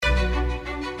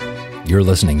You're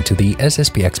listening to the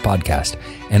SSPX podcast,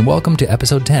 and welcome to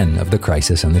episode 10 of the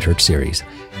Crisis in the Church series.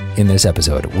 In this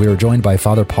episode, we are joined by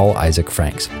Father Paul Isaac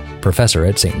Franks, professor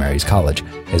at St. Mary's College,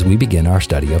 as we begin our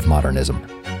study of modernism.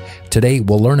 Today,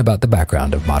 we'll learn about the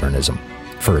background of modernism.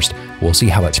 First, we'll see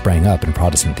how it sprang up in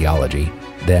Protestant theology,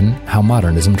 then how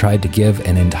modernism tried to give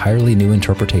an entirely new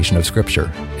interpretation of Scripture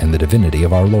and the divinity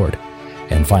of our Lord,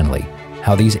 and finally,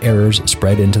 how these errors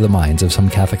spread into the minds of some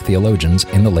Catholic theologians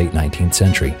in the late 19th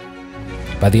century.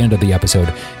 By the end of the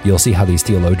episode, you'll see how these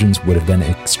theologians would have been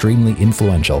extremely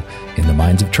influential in the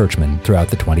minds of churchmen throughout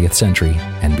the 20th century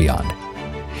and beyond.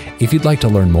 If you'd like to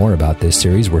learn more about this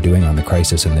series we're doing on the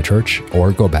crisis in the church,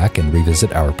 or go back and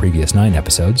revisit our previous 9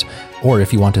 episodes, or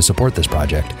if you want to support this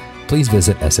project, please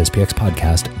visit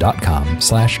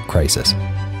sspxpodcast.com/crisis.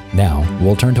 Now,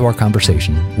 we'll turn to our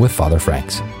conversation with Father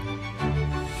Franks.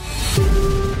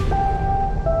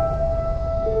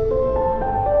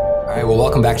 All right, well,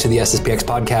 welcome back to the SSPX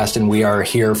podcast, and we are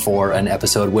here for an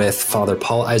episode with Father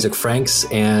Paul Isaac Franks.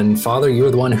 And Father,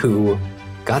 you're the one who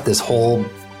got this whole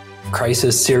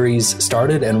crisis series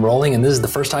started and rolling, and this is the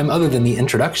first time, other than the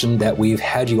introduction, that we've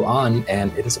had you on,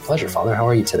 and it is a pleasure. Father, how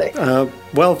are you today?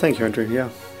 Well, thank you, Andrew. Yeah.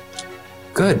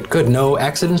 Good. No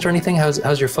accidents or anything?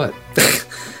 How's your foot?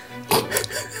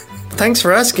 Thanks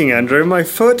for asking, Andrew. My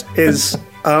foot is,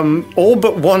 all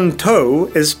but one toe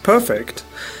is perfect.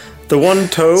 The one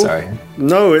toe... Sorry.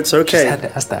 No, it's okay. Just had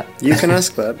to ask that. You can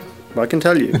ask that. I can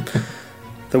tell you.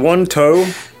 The one toe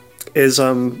is,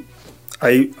 I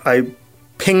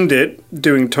pinged it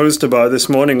doing toaster bar this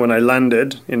morning when I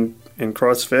landed in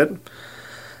CrossFit.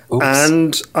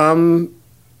 Oops.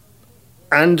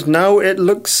 And now it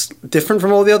looks different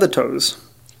from all the other toes.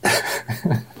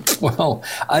 Well,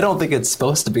 I don't think it's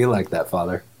supposed to be like that,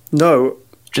 Father. No.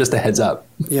 Just a heads up.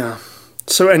 Yeah.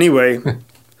 So anyway,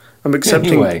 I'm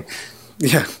accepting... Anyway.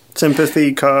 Yeah.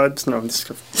 Sympathy cards. No, I'm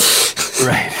just...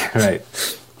 Right.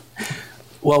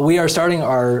 Well, we're starting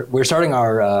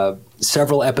our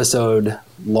several episode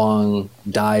long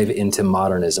dive into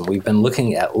modernism. We've been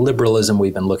looking at liberalism.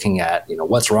 We've been looking at,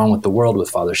 what's wrong with the world with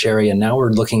Father Sherry, and now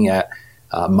we're looking at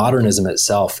modernism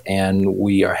itself. And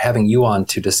we are having you on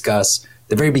to discuss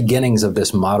the very beginnings of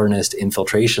this modernist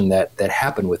infiltration that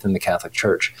happened within the Catholic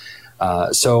Church.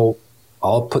 So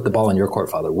I'll put the ball in your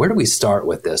court, Father. Where do we start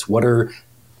with this? What are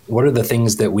the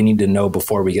things that we need to know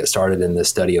before we get started in this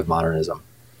study of modernism?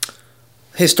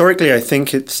 Historically, I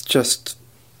think it's just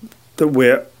that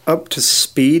we're up to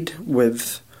speed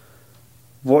with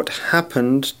what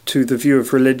happened to the view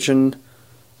of religion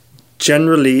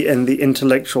generally in the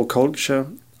intellectual culture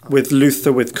with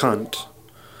Luther, with Kant.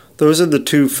 Those are the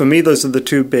two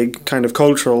big kind of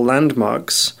cultural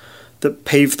landmarks that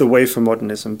paved the way for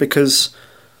modernism, because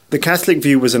the Catholic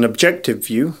view was an objective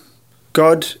view.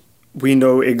 God, we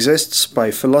know, exists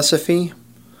by philosophy.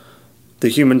 The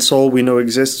human soul, we know,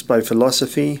 exists by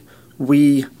philosophy.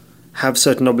 We have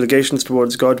certain obligations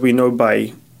towards God, we know,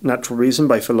 by natural reason,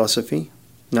 by philosophy,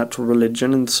 natural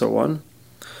religion, and so on.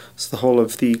 It's the whole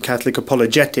of the Catholic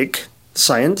apologetic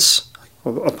science,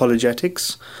 of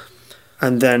apologetics.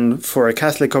 And then for a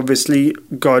Catholic, obviously,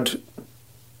 God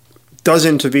does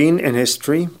intervene in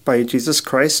history by Jesus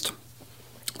Christ,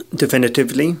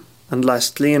 definitively, and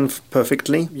lastly, and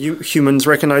perfectly. Humans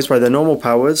recognize by their normal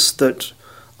powers that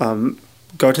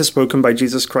God has spoken by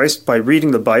Jesus Christ by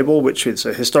reading the Bible, which is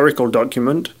a historical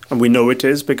document, and we know it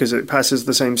is because it passes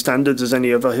the same standards as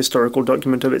any other historical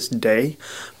document of its day.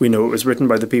 We know it was written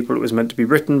by the people it was meant to be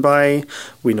written by.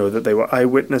 We know that they were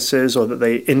eyewitnesses, or that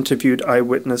they interviewed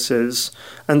eyewitnesses,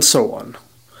 and so on.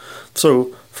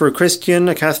 So for a Christian,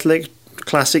 a Catholic,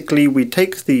 classically, we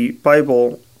take the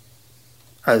Bible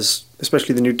as,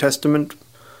 especially the New Testament,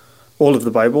 all of the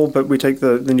Bible, but we take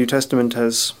the New Testament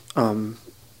as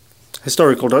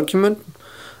historical document,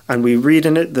 and we read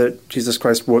in it that Jesus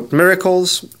Christ worked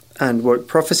miracles and worked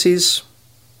prophecies,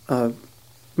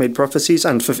 made prophecies,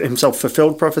 and himself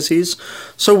fulfilled prophecies.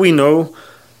 So we know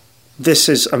this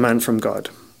is a man from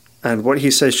God, and what he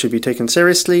says should be taken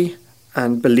seriously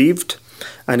and believed.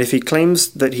 And if he claims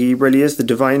that he really is the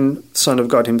divine Son of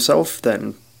God himself,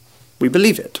 then we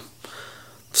believe it.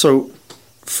 So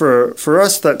for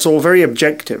us, that's all very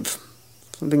objective.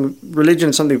 Religion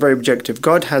is something very objective.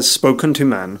 God has spoken to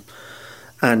man,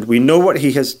 and we know what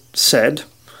he has said,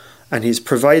 and he's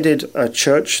provided a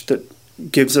church that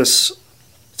gives us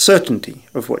certainty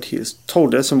of what he has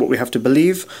told us and what we have to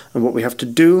believe and what we have to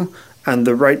do, and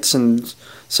the rites and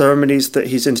ceremonies that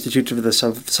he's instituted for the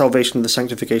salvation and the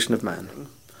sanctification of man.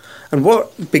 And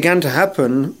what began to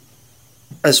happen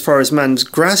as far as man's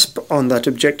grasp on that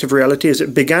objective reality is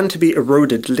it began to be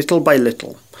eroded little by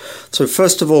little. So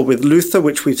first of all, with Luther,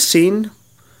 which we've seen,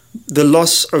 the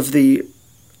loss of the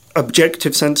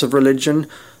objective sense of religion,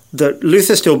 that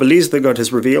Luther still believes that God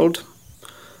has revealed,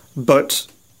 but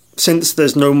since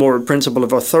there's no more principle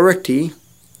of authority,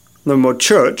 no more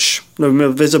church, no more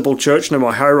visible church, no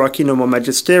more hierarchy, no more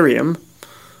magisterium,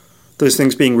 those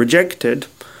things being rejected,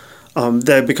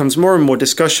 there becomes more and more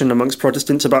discussion amongst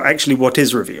Protestants about actually what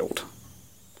is revealed.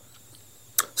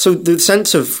 So the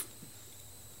sense of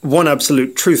one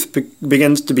absolute truth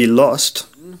begins to be lost.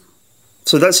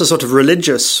 So that's a sort of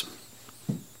religious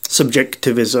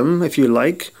subjectivism, if you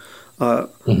like.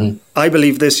 I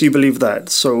believe this, you believe that.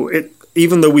 So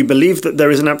even though we believe that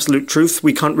there is an absolute truth,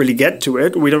 we can't really get to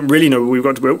it. We don't really know we've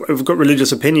got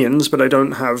religious opinions, but I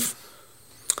don't have...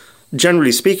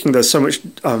 Generally speaking, there's so much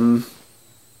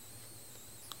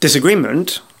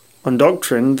disagreement on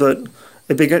doctrine that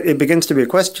it begins to be a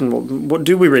question, well, what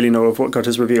do we really know of what God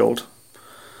has revealed?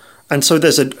 And so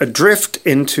there's a drift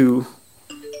into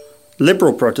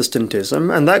liberal Protestantism,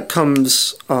 and that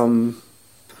comes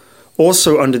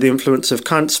also under the influence of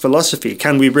Kant's philosophy.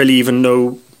 Can we really even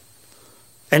know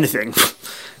anything?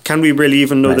 Can we really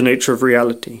even know the nature of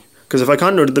reality? Because if I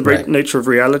can't know the nature of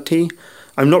reality,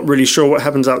 I'm not really sure what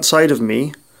happens outside of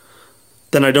me,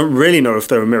 then I don't really know if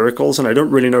there are miracles, and I don't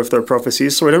really know if there are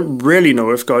prophecies, so I don't really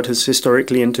know if God has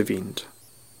historically intervened.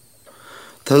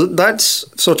 So that's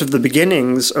sort of the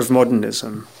beginnings of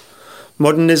modernism.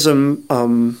 Modernism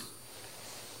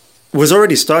was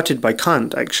already started by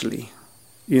Kant, actually.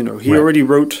 He already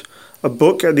wrote a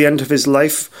book at the end of his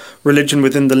life, Religion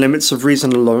Within the Limits of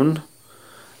Reason Alone,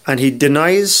 and he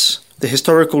denies the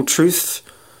historical truth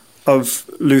of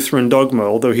Lutheran dogma,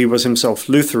 although he was himself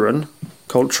Lutheran,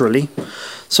 culturally.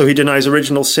 So he denies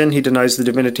original sin, he denies the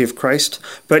divinity of Christ,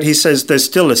 but he says there's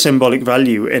still a symbolic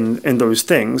value in those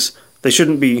things. They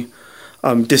shouldn't be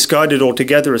discarded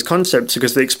altogether as concepts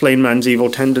because they explain man's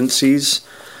evil tendencies.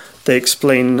 They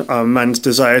explain man's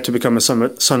desire to become a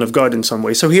son of God in some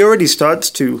way. So he already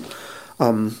starts to,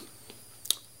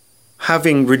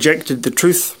 having rejected the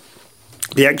truth,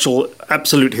 the actual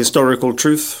absolute historical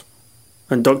truth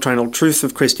and doctrinal truth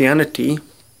of Christianity,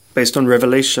 based on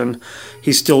revelation,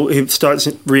 he starts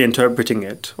reinterpreting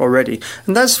it already.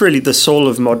 And that's really the soul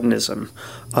of modernism.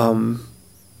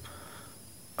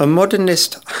 A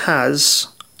modernist has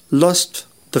lost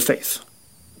the faith.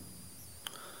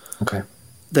 Okay.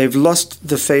 They've lost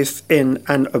the faith in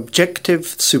an objective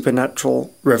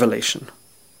supernatural revelation.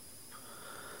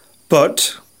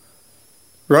 But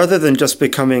rather than just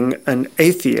becoming an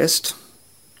atheist,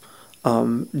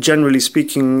 generally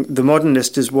speaking, the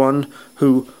modernist is one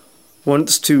who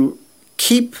wants to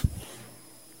keep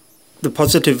the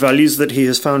positive values that he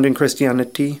has found in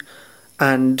Christianity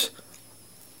and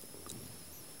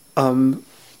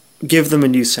give them a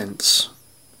new sense.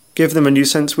 Give them a new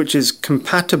sense which is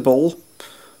compatible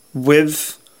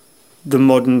with the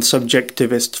modern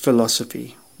subjectivist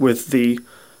philosophy, with the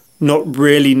not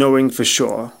really knowing for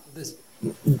sure.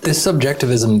 This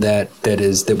subjectivism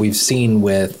that we've seen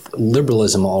with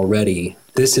liberalism already,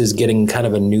 this is getting kind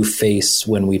of a new face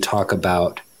when we talk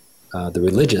about the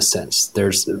religious sense.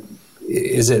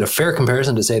 Is it a fair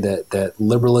comparison to say that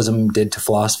liberalism did to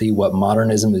philosophy what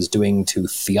modernism is doing to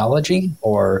theology,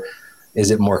 or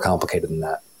is it more complicated than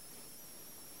that?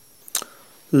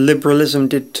 Liberalism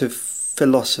did to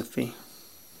philosophy.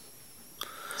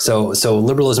 So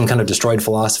liberalism kind of destroyed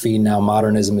philosophy. Now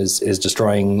modernism is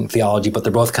destroying theology, but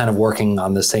they're both kind of working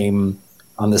on the same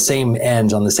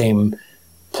ends, on the same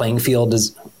playing field.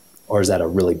 Or is that a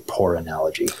really poor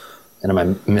analogy? And am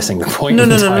I missing the point?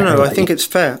 No. I think it's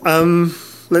fair.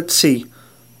 Let's see.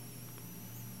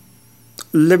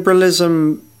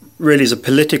 Liberalism really is a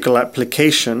political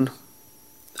application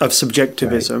of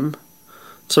subjectivism. Right.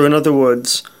 So in other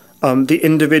words, the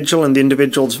individual and the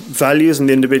individual's values and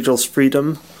the individual's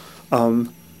freedom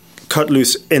cut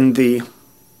loose in the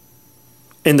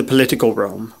political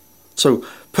realm. So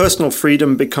personal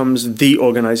freedom becomes the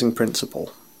organizing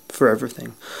principle for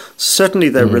everything. Certainly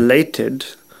they're related.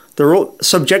 They're all,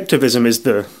 subjectivism is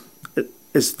the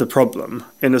problem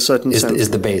in a certain sense.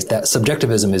 Is the base. That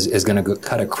subjectivism is going to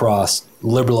cut across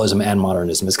liberalism and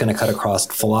modernism. It's going to cut across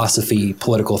philosophy,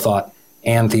 political thought,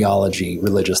 and theology,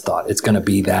 religious thought. It's going to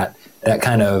be that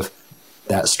kind of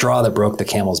that straw that broke the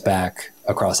camel's back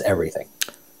across everything.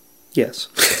 Yes.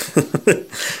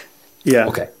 Yeah.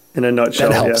 Okay. In a nutshell.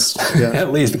 That helps. Yeah.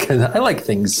 At least because I like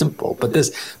things simple. But this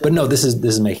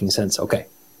is making sense. Okay.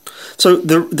 So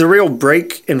the real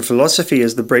break in philosophy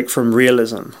is the break from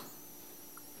realism.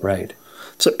 Right.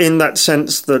 So in that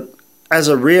sense that as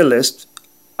a realist,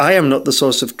 I am not the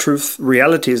source of truth.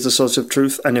 Reality is the source of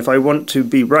truth. And if I want to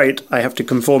be right, I have to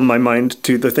conform my mind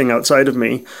to the thing outside of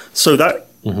me. So that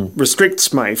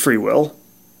restricts my free will,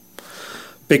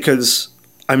 because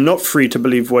I'm not free to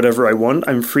believe whatever I want.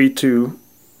 I'm free to,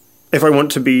 if I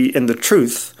want to be in the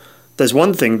truth, there's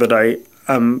one thing that I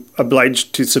am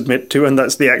obliged to submit to, and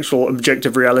that's the actual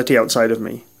objective reality outside of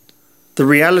me. The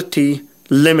reality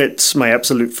limits my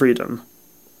absolute freedom,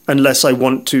 unless I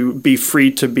want to be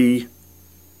free to be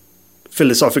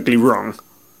philosophically wrong,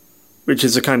 which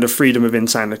is a kind of freedom of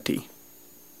insanity.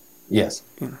 Yes.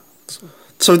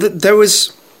 So there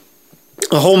was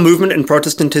a whole movement in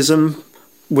Protestantism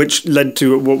which led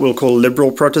to what we'll call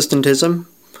liberal Protestantism.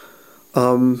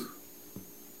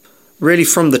 Really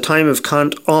from the time of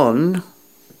Kant on,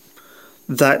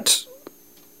 that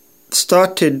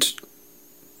started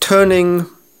turning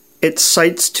its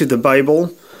sights to the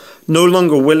Bible, no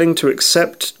longer willing to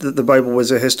accept that the Bible was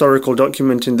a historical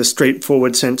document in the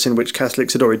straightforward sense in which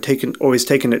Catholics had always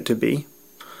taken it to be.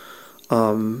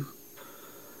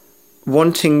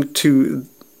 Wanting to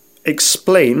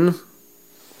explain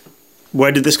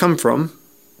where did this come from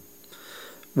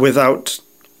without,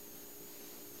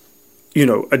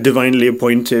 a divinely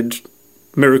appointed,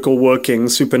 miracle-working,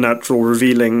 supernatural,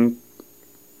 revealing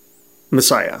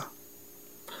Messiah.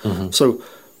 So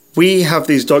we have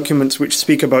these documents which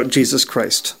speak about Jesus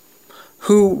Christ.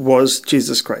 Who was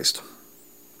Jesus Christ?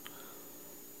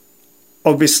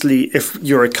 Obviously, if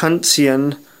you're a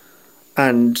Kantian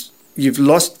and you've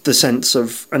lost the sense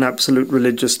of an absolute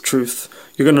religious truth,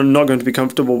 you're not going to be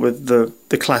comfortable with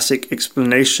the classic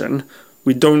explanation.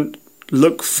 We don't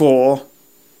look for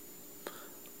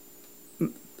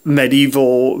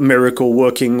medieval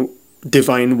miracle-working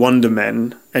divine wonder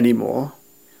men anymore.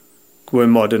 We're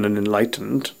modern and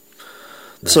enlightened.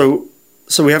 Right. So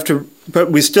we have to,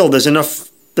 but there's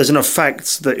enough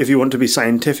facts that if you want to be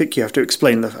scientific, you have to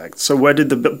explain the facts. So where did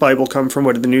the Bible come from?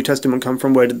 Where did the New Testament come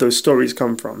from? Where did those stories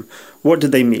come from? What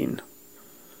did they mean?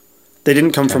 They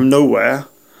didn't come from nowhere.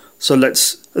 So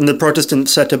and the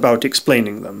Protestants set about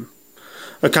explaining them.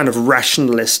 A kind of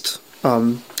rationalist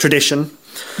tradition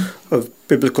of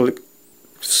biblical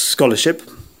scholarship.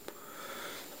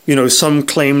 Some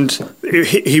claimed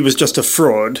he was just a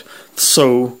fraud,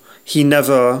 so he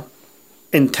never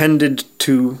intended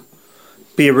to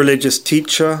be a religious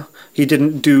teacher. He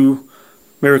didn't do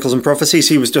miracles and prophecies.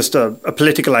 He was just a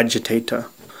political agitator.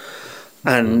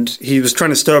 And he was trying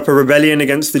to stir up a rebellion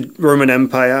against the Roman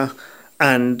Empire,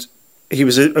 and he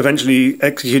was eventually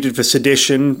executed for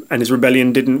sedition, and his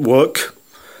rebellion didn't work.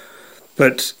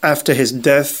 But after his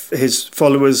death, his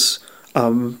followers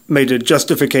made a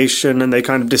justification, and they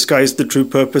kind of disguised the true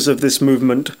purpose of this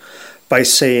movement by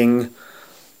saying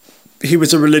he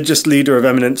was a religious leader of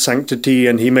eminent sanctity,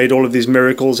 and he made all of these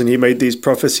miracles, and he made these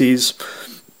prophecies,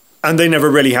 and they never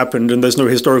really happened, and there's no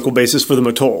historical basis for them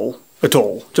at all,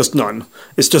 just none.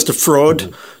 It's just a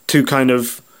fraud to kind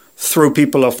of throw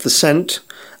people off the scent,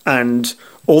 and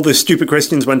all the stupid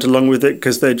Christians went along with it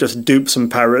because they're just dupes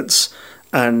and parrots,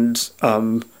 and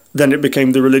then it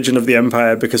became the religion of the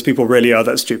empire because people really are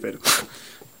that stupid.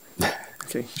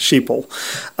 Okay, sheeple.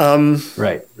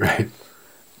 Right.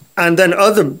 And then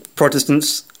other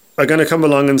Protestants are going to come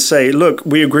along and say, look,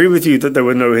 we agree with you that there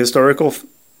were no historical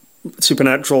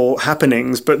supernatural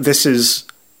happenings, but this is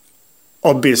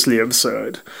obviously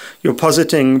absurd. You're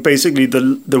positing basically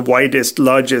the widest,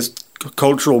 largest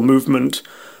cultural movement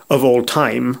of all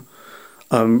time,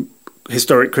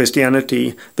 historic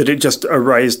Christianity, that it just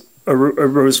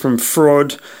arose from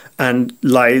fraud and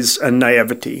lies and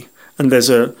naivety. And that's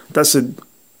a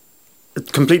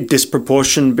complete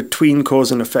disproportion between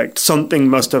cause and effect. Something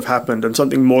must have happened, and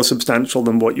something more substantial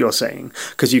than what you're saying,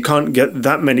 because you can't get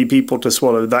that many people to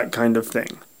swallow that kind of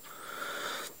thing.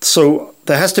 So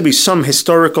there has to be some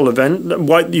historical event.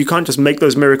 Why you can't just make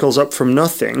those miracles up from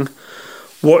nothing.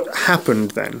 What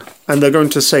happened then? And they're going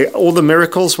to say all the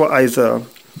miracles were either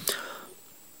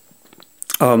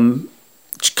kind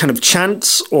of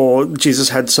chance, or Jesus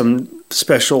had some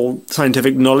special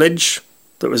scientific knowledge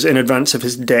that was in advance of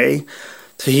his day.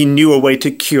 So he knew a way to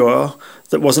cure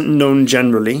that wasn't known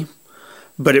generally,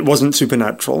 but it wasn't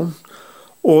supernatural.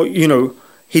 Or,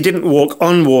 he didn't walk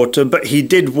on water, but he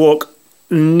did walk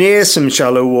near some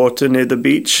shallow water near the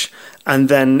beach, and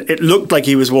then it looked like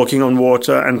he was walking on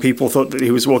water, and people thought that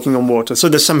he was walking on water. So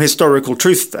there's some historical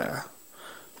truth there.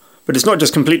 But it's not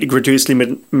just completely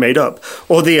gratuitously made up.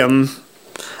 Or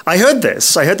I heard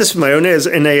this with my own ears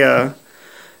in a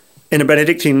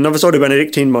Novice Order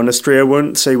Benedictine monastery. I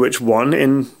won't say which one,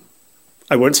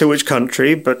 I won't say which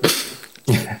country, but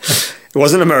it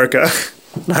wasn't America.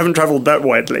 I haven't traveled that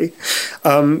widely.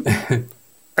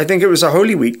 I think it was a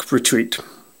Holy Week retreat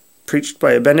preached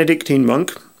by a Benedictine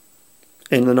monk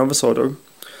in the Novice Order.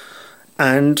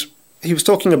 And he was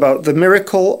talking about the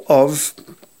miracle of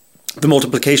the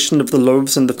multiplication of the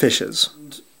loaves and the fishes.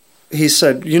 He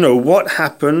said, what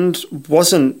happened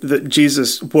wasn't that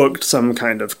Jesus worked some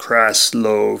kind of crass,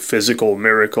 low physical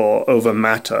miracle over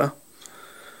matter.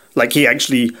 Like he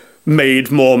actually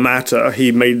made more matter.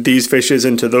 He made these fishes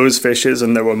into those fishes,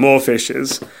 and there were more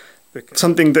fishes.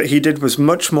 Something that he did was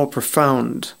much more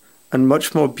profound and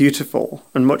much more beautiful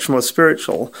and much more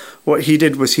spiritual. What he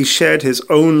did was he shared his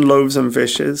own loaves and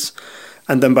fishes,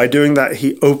 and then by doing that,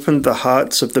 he opened the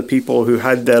hearts of the people who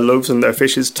had their loaves and their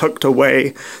fishes tucked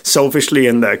away selfishly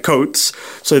in their coats.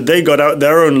 So they got out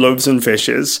their own loaves and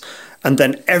fishes, and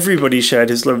then everybody shared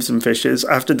his loaves and fishes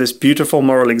after this beautiful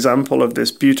moral example of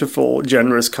this beautiful,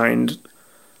 generous, kind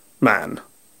man.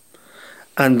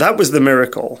 And that was the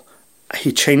miracle.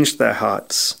 He changed their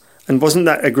hearts. And wasn't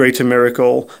that a greater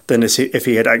miracle than if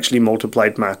he had actually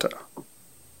multiplied matter?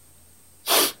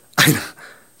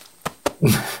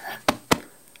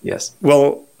 Yes.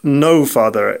 Well, no,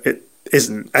 Father, it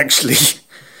isn't actually.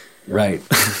 Right.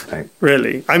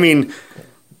 Really. I mean,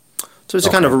 so it's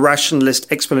a kind of a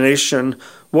rationalist explanation.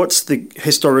 What's the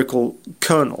historical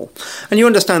kernel? And you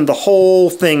understand the whole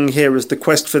thing here is the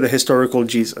quest for the historical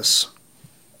Jesus.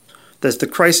 There's the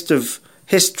Christ of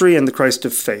history and the Christ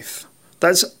of faith.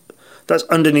 That's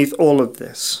underneath all of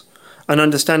this. And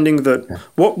understanding that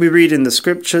what we read in the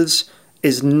scriptures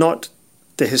is not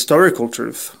the historical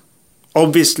truth.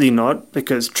 Obviously not,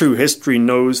 because true history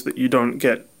knows that you don't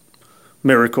get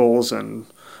miracles and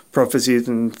prophecies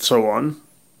and so on.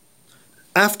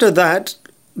 After that,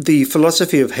 the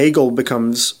philosophy of Hegel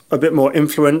becomes a bit more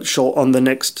influential on the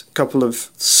next couple of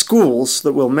schools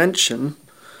that we'll mention.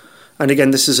 And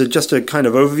again, this is just a kind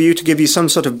of overview to give you some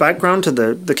sort of background to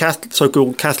the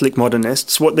so-called Catholic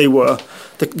Modernists, what they were,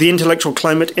 the intellectual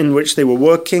climate in which they were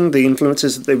working, the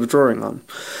influences that they were drawing on.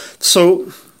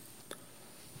 So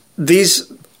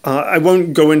these, I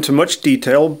won't go into much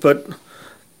detail, but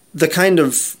the kind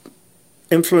of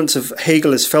influence of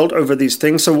Hegel is felt over these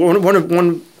things. So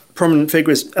one prominent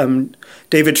figure is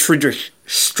David Friedrich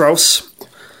Strauss,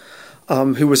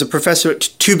 who was a professor at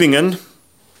Tübingen.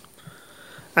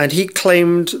 And he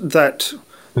claimed that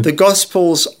the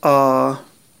Gospels are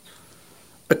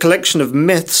a collection of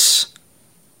myths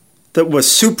that were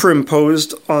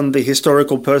superimposed on the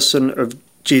historical person of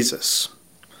Jesus,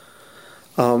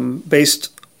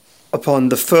 based upon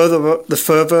the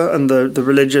fervor and the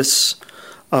religious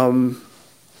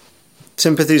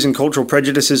sympathies and cultural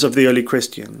prejudices of the early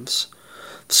Christians.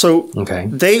 So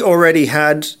they already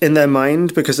had in their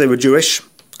mind, because they were Jewish,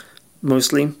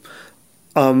 mostly,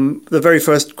 the very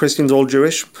first Christians, all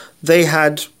Jewish, they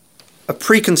had a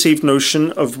preconceived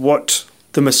notion of what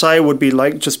the Messiah would be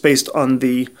like just based on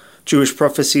the Jewish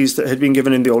prophecies that had been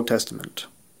given in the Old Testament.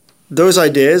 Those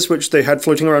ideas, which they had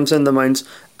floating around in their minds,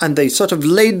 and they sort of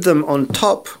laid them on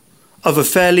top of a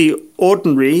fairly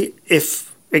ordinary,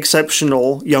 if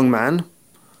exceptional, young man.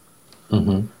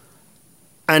 Mm-hmm.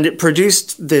 And it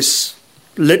produced this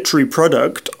literary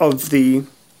product of the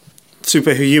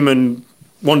superhuman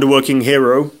wonder-working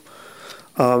hero,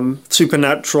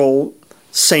 supernatural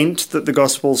saint that the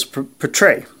Gospels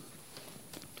portray.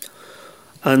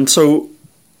 And so,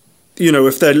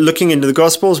 if they're looking into the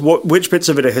Gospels, which bits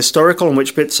of it are historical and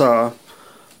which bits are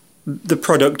the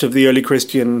product of the early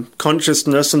Christian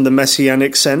consciousness and the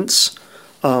messianic sense,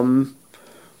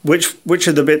 which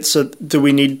are the bits do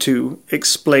we need to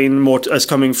explain more as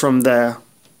coming from their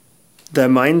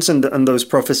minds and those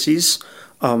prophecies?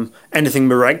 Anything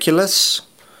miraculous?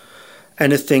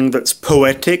 Anything that's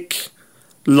poetic,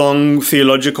 long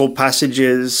theological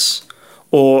passages,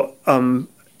 or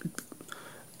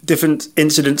different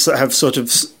incidents that have sort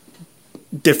of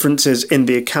differences in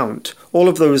the account. All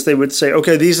of those, they would say,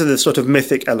 okay, these are the sort of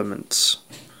mythic elements.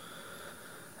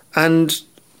 And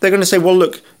they're going to say, well,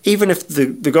 look, even if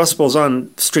the Gospels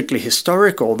aren't strictly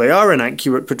historical, they are an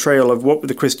accurate portrayal of what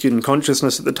the Christian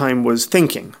consciousness at the time was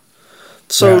thinking.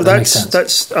 So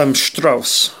that's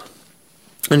Strauss.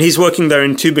 And he's working there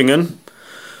in Tübingen,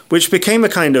 which became a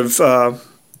kind of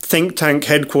think tank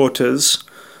headquarters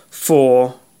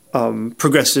for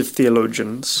progressive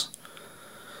theologians.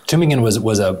 Tübingen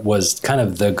was kind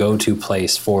of the go-to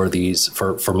place for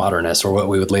modernists, or what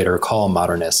we would later call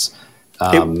modernists.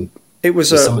 It was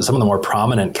some of the more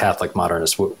prominent Catholic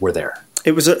modernists were there.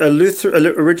 It was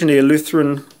originally a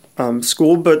Lutheran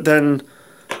school, but then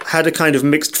had a kind of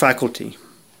mixed faculty.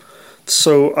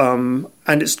 So,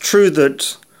 and it's true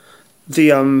that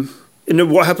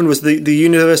what happened was the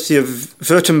University of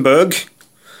Württemberg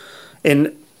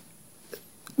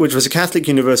which was a Catholic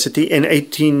university, in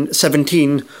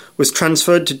 1817 was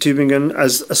transferred to Tübingen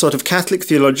as a sort of Catholic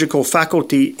theological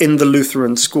faculty in the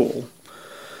Lutheran school.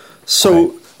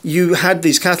 So you had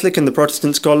these Catholic and the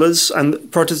Protestant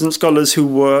scholars who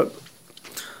were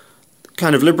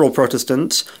kind of liberal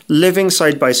Protestants living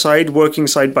side by side, working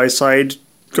side by side,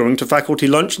 going to faculty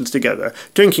luncheons together,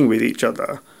 drinking with each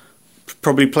other,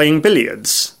 probably playing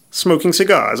billiards, smoking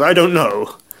cigars, I don't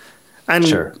know.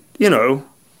 And,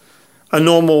 a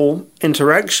normal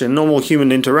interaction, normal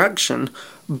human interaction,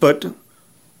 but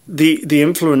the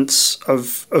influence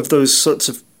of those sorts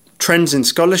of trends in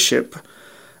scholarship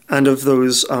and of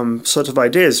those sort of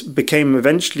ideas became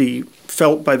eventually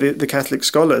felt by the Catholic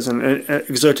scholars and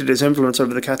exerted its influence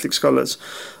over the Catholic scholars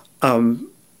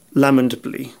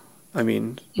lamentably. I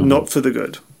mean, not for the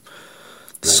good.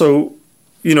 Right. So,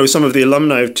 some of the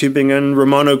alumni of Tübingen,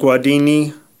 Romano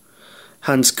Guardini,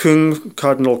 Hans Küng,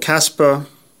 Cardinal Caspar,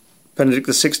 Benedict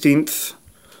XVI.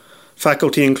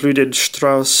 Faculty included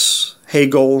Strauss,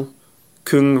 Hegel,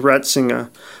 Küng, Ratzinger.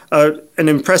 An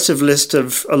impressive list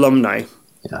of alumni.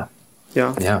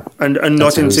 Yeah. And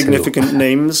not insignificant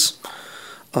names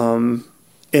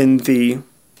in the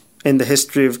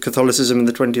history of Catholicism in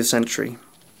the 20th century.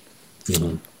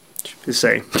 To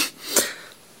say.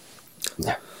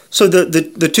 Yeah. So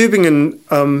the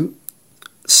Tübingen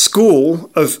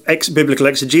school of biblical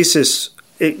exegesis,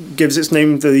 it gives its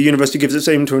name. The university gives its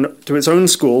name to its own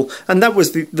school, and that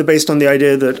was based on the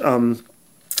idea that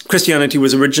Christianity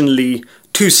was originally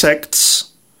two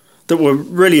sects that were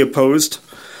really opposed,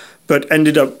 but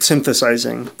ended up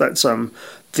synthesizing. That's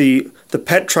the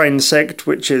Petrine sect,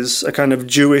 which is a kind of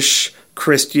Jewish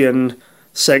Christian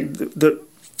sect that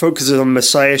focuses on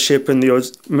messiahship and the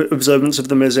observance of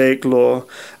the Mosaic law.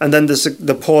 And then there's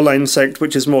the Pauline sect,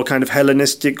 which is more kind of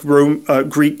Hellenistic,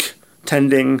 Greek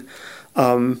tending,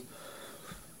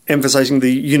 emphasizing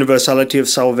the universality of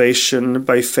salvation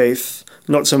by faith,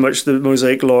 not so much the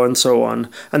Mosaic law and so on.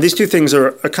 And these two things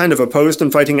are kind of opposed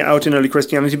and fighting it out in early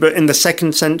Christianity. But in the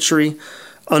 2nd century,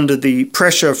 under the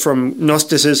pressure from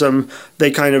Gnosticism,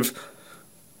 they kind of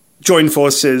join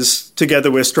forces,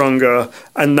 together we're stronger,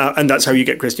 and that's how you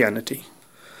get Christianity.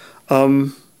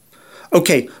 More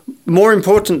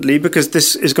importantly, because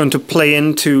this is going to play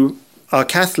into our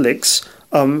Catholics,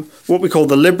 what we call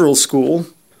the liberal school,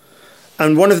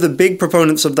 and one of the big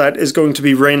proponents of that is going to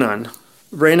be Renan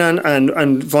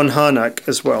and von Harnack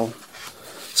as well.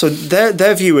 So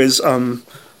their view is,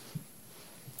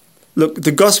 look,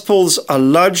 the Gospels are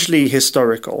largely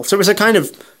historical. So it was a kind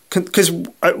of, because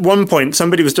at one point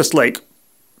somebody was just like,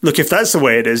 look, if that's the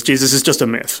way it is, Jesus is just a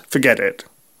myth. Forget it.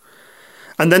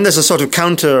 And then there's a sort of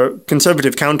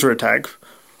conservative counterattack.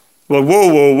 Well,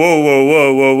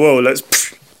 whoa,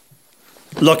 let's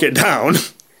lock it down.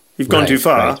 You've gone too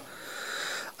far. Right.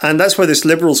 And that's where this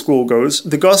liberal school goes.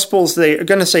 The Gospels, they are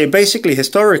going to say, are basically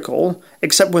historical,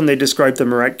 except when they describe the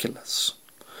miraculous.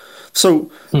 So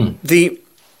the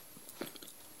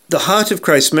heart of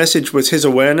Christ's message was his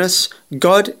awareness.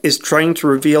 God is trying to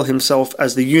reveal himself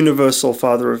as the universal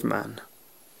Father of man.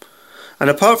 And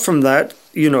apart from that,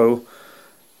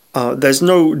 there's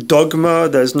no dogma,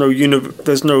 there's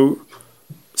no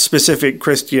specific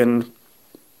Christian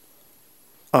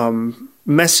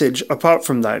message apart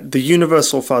from that, the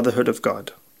universal fatherhood of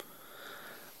God.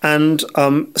 And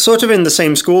sort of in the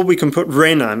same school, we can put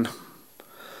Renan.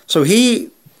 So he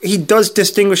does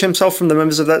distinguish himself from the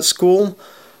members of that school,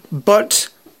 but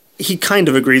he kind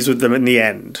of agrees with them in the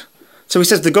end. So he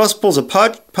says the Gospels are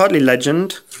partly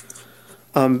legend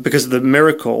because of the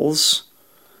miracles,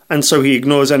 and so he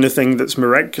ignores anything that's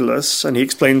miraculous, and he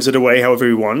explains it away however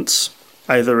he wants,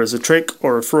 either as a trick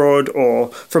or a fraud or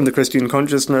from the Christian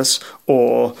consciousness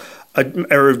or an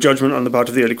error of judgment on the part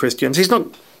of the early Christians.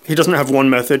 He doesn't have one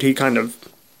method. He kind of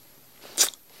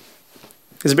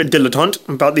is a bit dilettante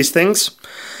about these things.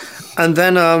 And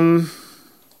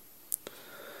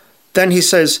then he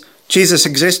says, Jesus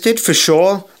existed for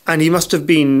sure, and he must have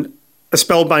been a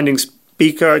spellbinding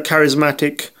speaker, a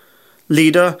charismatic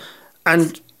leader,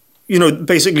 and,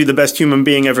 basically the best human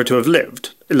being ever to have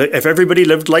lived. If everybody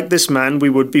lived like this man, we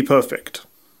would be perfect.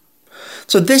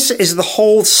 So this is the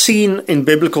whole scene in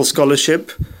biblical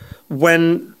scholarship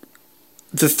when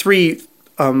the three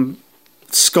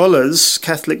scholars,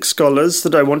 Catholic scholars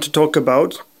that I want to talk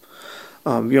about,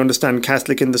 you understand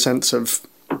Catholic in the sense of...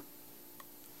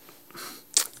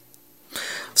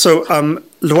 So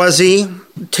Loisy,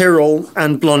 Tyrrell,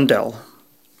 and Blondel.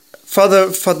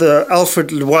 Father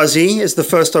Alfred Loisy is the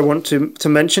first I want to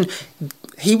mention.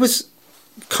 He was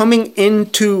coming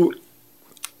into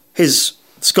his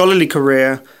scholarly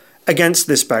career against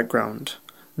this background.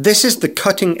 This is the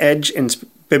cutting edge in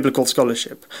biblical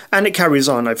scholarship. And it carries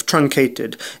on. I've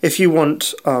truncated. If you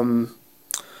want,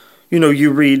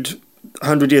 you read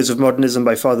 100 Years of Modernism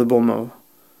by Father Beaumont.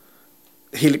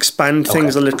 He'll expand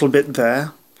things a little bit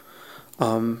there.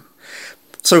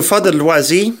 So Father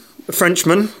Loisy, a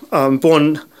Frenchman,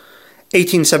 born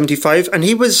 1875, and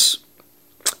he was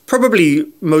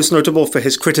probably most notable for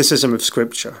his criticism of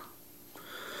Scripture.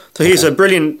 So he's a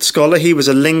brilliant scholar. He was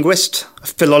a linguist, a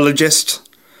philologist,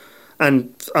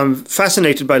 and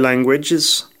fascinated by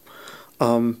languages,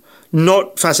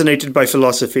 not fascinated by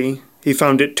philosophy. He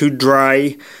found it too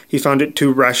dry. He found it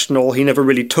too rational. He never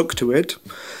really took to it.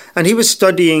 And he was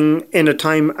studying in a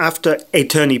time after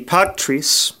Aeterni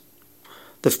Patris,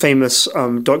 the famous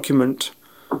document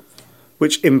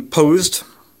which imposed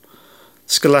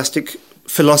scholastic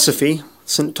philosophy,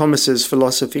 St. Thomas's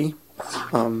philosophy,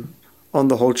 on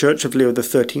the whole Church of Leo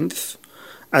XIII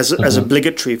as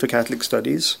obligatory for Catholic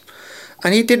studies.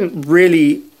 And he didn't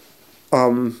really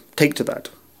take to that.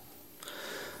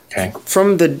 Okay.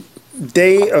 From the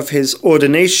day of his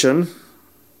ordination,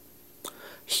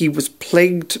 he was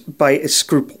plagued by a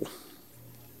scruple.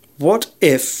 What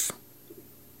if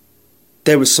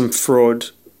there was some fraud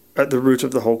at the root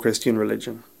of the whole Christian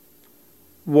religion?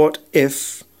 What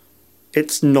if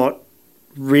it's not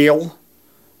real,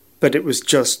 but it was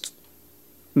just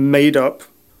made up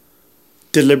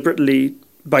deliberately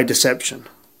by deception?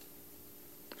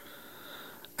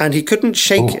 And he couldn't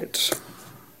shake it.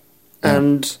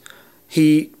 And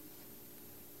he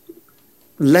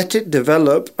let it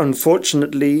develop,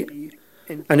 unfortunately,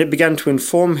 and it began to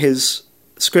inform his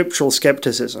scriptural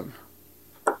skepticism.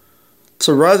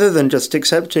 So rather than just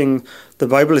accepting the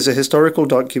Bible as a historical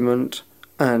document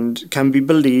and can be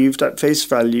believed at face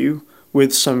value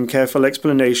with some careful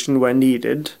explanation where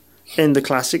needed, in the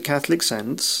classic Catholic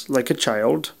sense, like a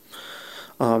child,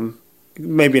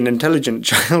 maybe an intelligent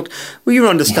child, well, you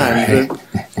understand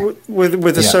that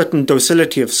with a certain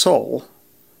docility of soul.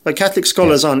 Like, Catholic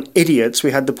scholars aren't idiots. We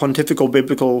had the Pontifical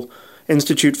Biblical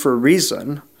Institute for a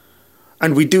reason,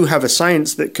 and we do have a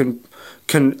science that can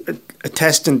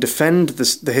attest and defend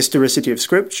the historicity of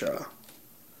Scripture.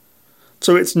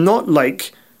 So it's not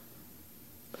like,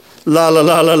 la la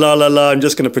la la la la la, I'm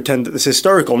just going to pretend that this is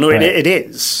historical. No, it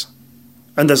is.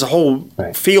 And there's a whole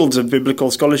fields of biblical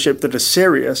scholarship that are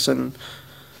serious and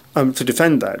to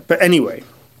defend that. But anyway,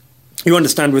 you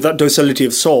understand, with that docility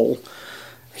of soul,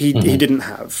 he didn't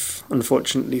have,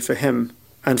 unfortunately for him,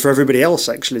 and for everybody else,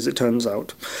 actually, as it turns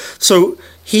out. So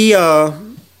he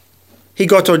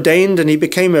got ordained, and he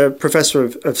became a professor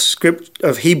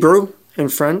of Hebrew in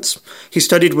France. He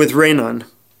studied with Renan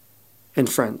in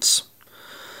France.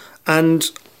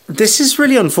 And this is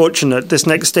really unfortunate, this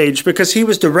next stage, because he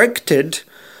was directed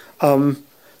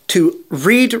to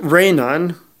read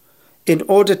Renan in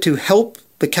order to help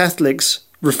the Catholics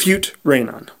refute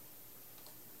Renan.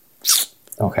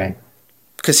 Okay.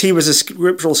 Because he was a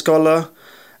scriptural scholar,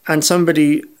 and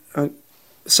somebody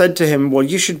said to him, well,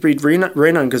 you should read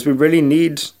Renan because we really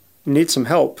need some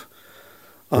help.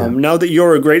 Now that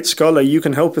you're a great scholar, you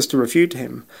can help us to refute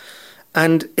him.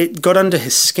 And it got under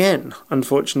his skin,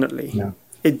 unfortunately. Yeah.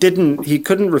 He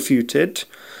couldn't refute it.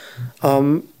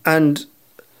 And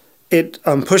it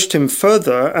pushed him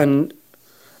further and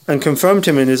confirmed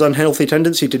him in his unhealthy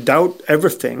tendency to doubt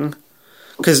everything,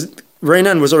 because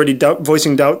Renan was already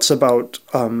voicing doubts about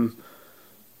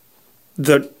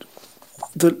that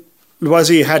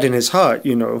Loisy had in his heart,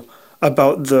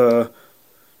 about the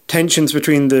tensions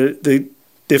between the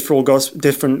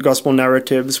different gospel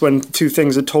narratives when two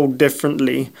things are told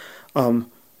differently.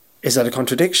 Is that a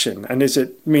contradiction? And does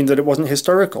it mean that it wasn't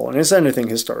historical? And is anything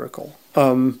historical?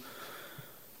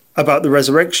 About the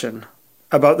resurrection,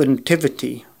 about the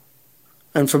nativity.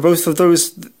 And for both of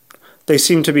those, they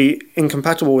seem to be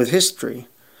incompatible with history.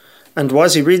 And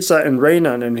Loisy reads that in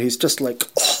Renan, and he's just like,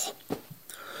 oh.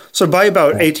 So by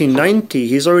about 1890,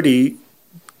 he's already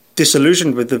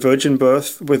disillusioned with the virgin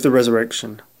birth, with the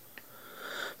resurrection.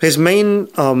 His main...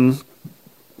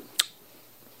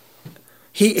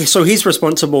 he's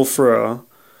responsible for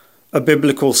a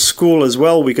biblical school as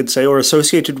well, we could say, or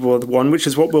associated with one, which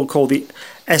is what we'll call the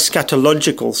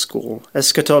eschatological school.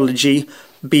 Eschatology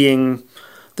being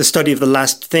the study of the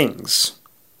last things,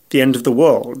 the end of the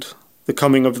world, the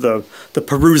coming of the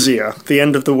parousia, the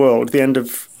end of the world, the end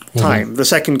of time, the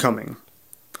second coming,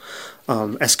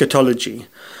 eschatology.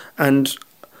 And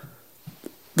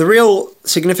the real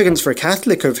significance for a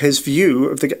Catholic of his view,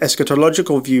 of the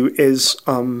eschatological view, is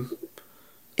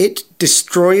it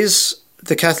destroys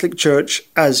the Catholic Church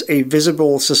as a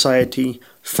visible society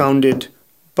founded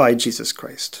by Jesus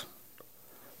Christ.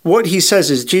 What he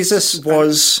says is Jesus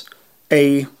was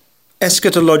a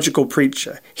eschatological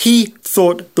preacher. He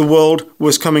thought the world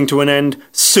was coming to an end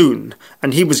soon,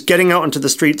 and he was getting out onto the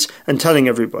streets and telling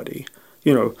everybody,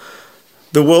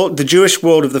 the Jewish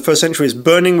world of the first century is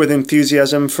burning with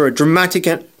enthusiasm for a dramatic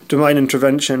divine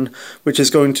intervention which is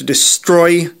going to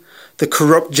destroy the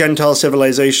corrupt Gentile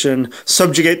civilization,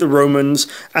 subjugate the Romans,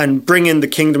 and bring in the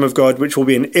kingdom of God, which will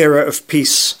be an era of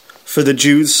peace for the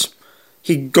Jews.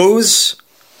 He goes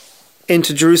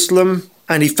into Jerusalem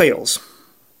and he fails.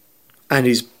 And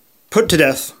he's put to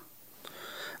death.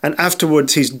 And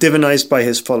afterwards he's divinized by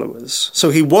his followers. So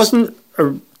he wasn't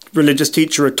a religious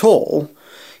teacher at all.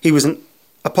 He was an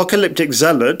apocalyptic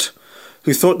zealot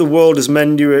who thought the world as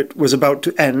men knew it was about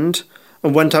to end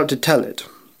and went out to tell it.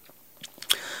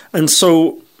 And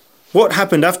so what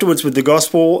happened afterwards with the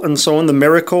gospel and so on, the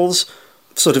miracles,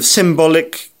 sort of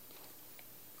symbolic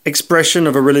expression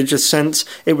of a religious sense,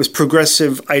 it was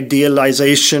progressive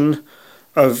idealization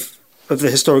of the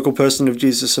historical person of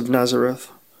Jesus of Nazareth.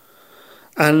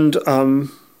 And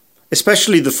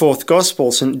especially the fourth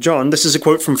gospel, St. John, this is a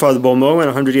quote from Father Beaumont in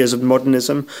 100 Years of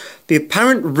Modernism, the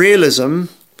apparent realism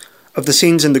of the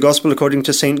scenes in the gospel according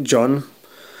to St. John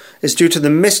is due to the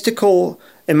mystical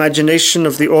imagination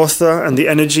of the author and the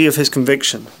energy of his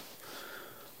conviction,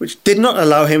 which did not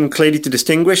allow him clearly to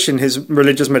distinguish in his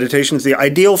religious meditations the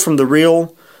ideal from the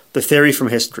real, the theory from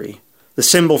history, the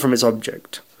symbol from its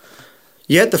object.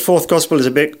 Yet the fourth gospel is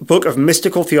a book of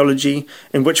mystical theology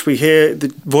in which we hear the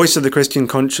voice of the Christian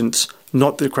conscience,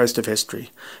 not the Christ of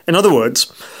history. In other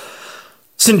words,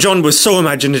 St. John was so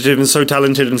imaginative and so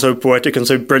talented and so poetic and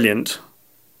so brilliant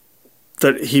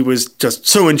that he was just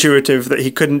so intuitive that he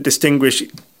couldn't distinguish,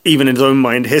 even in his own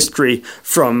mind, history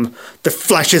from the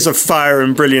flashes of fire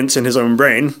and brilliance in his own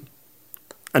brain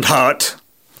and heart.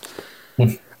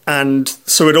 And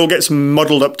so it all gets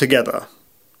muddled up together.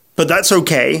 But that's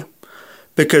okay,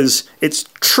 because it's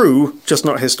true, just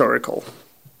not historical.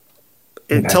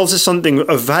 It tells us something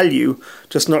of value,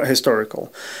 just not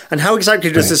historical. And how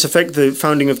exactly does this affect the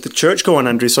founding of the church? Go on,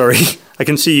 Andrew, sorry. I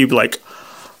can see you like,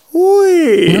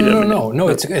 wait. No,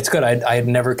 it's good. I had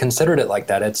never considered it like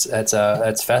that.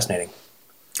 It's fascinating.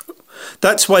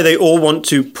 That's why they all want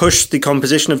to push the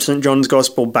composition of St. John's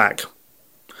Gospel back.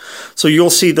 So you'll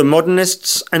see the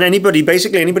modernists and anybody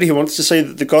who wants to say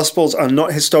that the Gospels are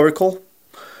not historical,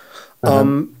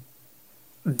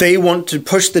 they want to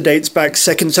push the dates back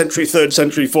 2nd century, 3rd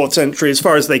century, 4th century, as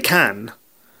far as they can.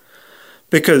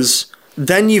 Because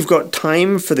then you've got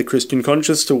time for the Christian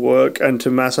conscience to work and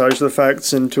to massage the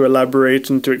facts and to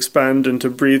elaborate and to expand and to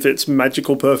breathe its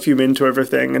magical perfume into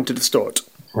everything and to distort.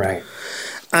 Right.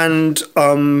 And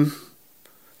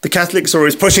the Catholics are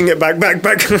always pushing it back.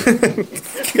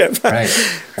 Right.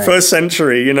 First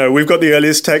century, we've got the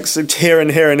earliest texts, it's here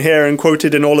and here and here and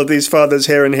quoted in all of these fathers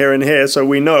here and here and here, so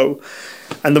we know.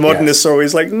 And the modernists are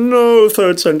always like, no,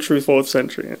 3rd century, 4th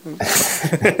century.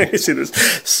 You see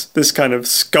this kind of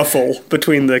scuffle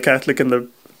between the Catholic and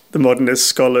the modernist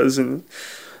scholars. And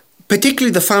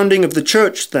particularly the founding of the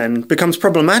church then becomes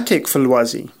problematic for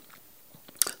Loisy.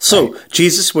 So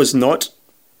Jesus was not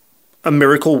a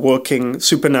miracle-working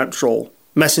supernatural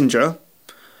messenger.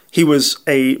 He was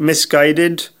a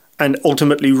misguided and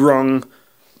ultimately wrong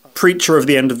preacher of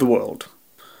the end of the world.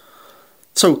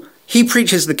 So he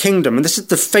preaches the kingdom, and this is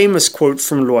the famous quote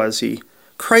from Loisy.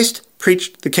 Christ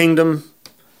preached the kingdom,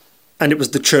 and it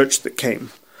was the church that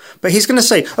came. But he's going to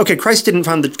say, okay, Christ didn't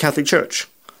found the Catholic Church,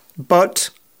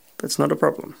 but that's not a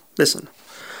problem. Listen.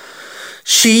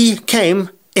 She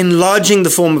came enlarging the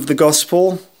form of the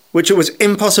gospel, which it was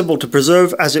impossible to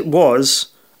preserve as it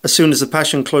was as soon as the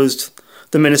Passion closed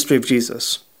the ministry of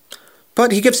Jesus.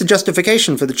 But he gives a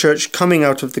justification for the church coming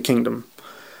out of the kingdom.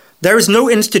 There is no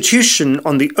institution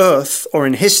on the earth or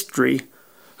in history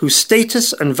whose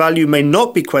status and value may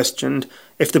not be questioned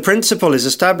if the principle is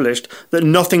established that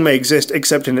nothing may exist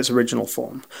except in its original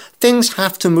form. Things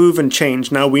have to move and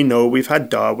change. Now we know, we've had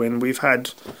Darwin, we've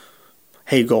had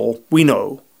Hegel, we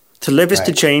know. To live is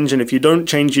to change, and if you don't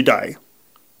change, you die.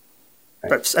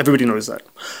 Everybody knows that.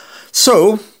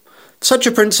 So, such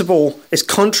a principle is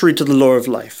contrary to the law of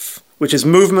life, which is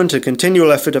movement, a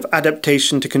continual effort of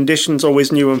adaptation to conditions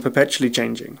always new and perpetually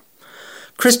changing.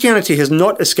 Christianity has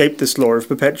not escaped this law of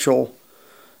perpetual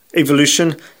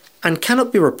evolution and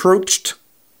cannot be reproached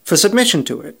for submission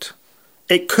to it.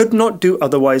 It could not do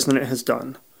otherwise than it has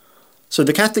done. So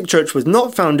the Catholic Church was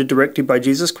not founded directly by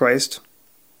Jesus Christ.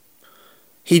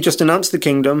 He just announced the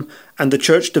kingdom, and the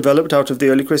church developed out of the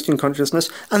early Christian consciousness,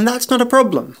 and that's not a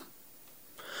problem.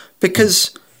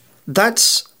 Because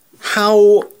that's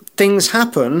how things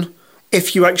happen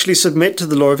if you actually submit to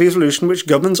the law of evolution which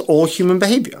governs all human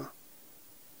behavior.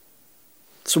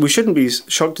 So we shouldn't be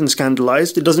shocked and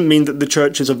scandalized. It doesn't mean that the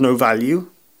church is of no value.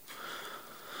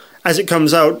 As it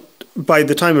comes out, by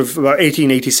the time of about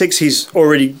 1886, he's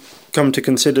already come to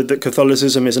consider that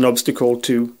Catholicism is an obstacle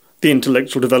to the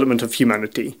intellectual development of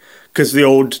humanity, because the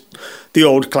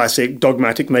old classic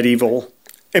dogmatic medieval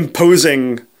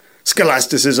imposing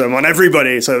scholasticism on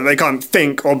everybody so that they can't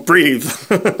think or breathe.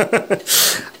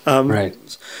 Right.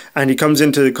 And he comes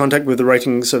into contact with the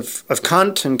writings of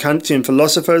Kant and Kantian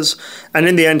philosophers, and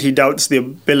in the end he doubts the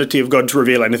ability of God to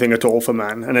reveal anything at all for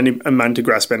man, and a man to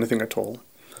grasp anything at all.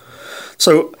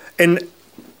 So in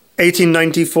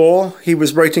 1894 he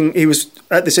was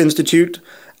at this institute,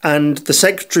 and the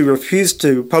secretary refused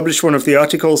to publish one of the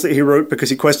articles that he wrote because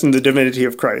he questioned the divinity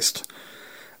of Christ.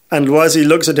 And Loisy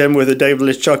looks at him with a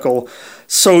devilish chuckle.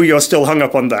 So you're still hung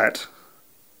up on that?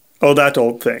 Oh, that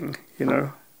old thing,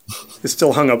 is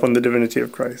still hung up on the divinity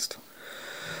of Christ.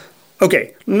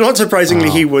 Okay, not surprisingly,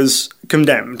 He was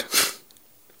condemned.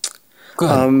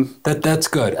 Good. That's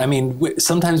good. I mean,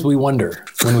 sometimes we wonder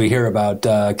when we hear about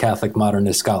Catholic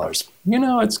modernist scholars.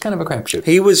 It's kind of a crapshoot.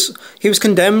 He was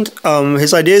condemned.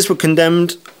 His ideas were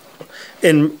condemned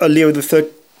in Leo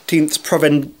XIII's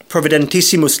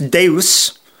Providentissimus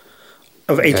Deus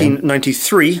of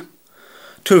 1893.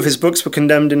 Two of his books were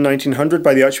condemned in 1900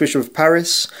 by the Archbishop of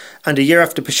Paris, and a year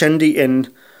after Pascendi in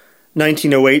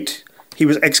 1908, he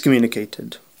was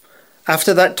excommunicated.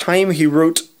 After that time, he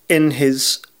wrote in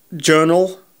his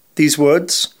journal these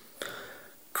words: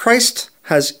 "Christ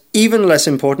has even less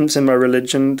importance in my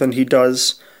religion than he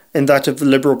does in that of the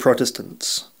liberal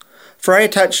Protestants. For I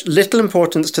attach little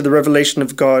importance to the revelation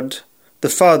of God, the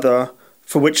Father,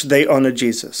 for which they honour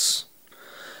Jesus.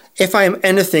 If I am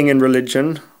anything in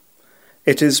religion,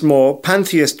 it is more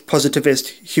pantheist, positivist,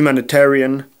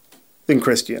 humanitarian than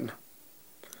Christian."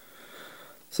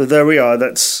 So there we are.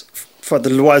 That's Father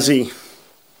Loisy,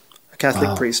 a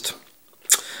Catholic priest.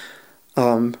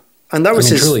 And that was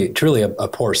truly a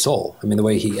poor soul. I mean, the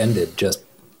way he ended, just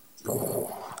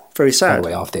very sad. All the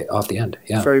way off the end.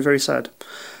 Yeah, very, very sad.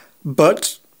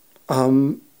 But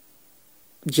don't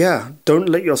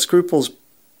let your scruples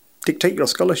dictate your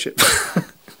scholarship.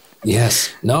 Yes,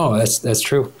 no, that's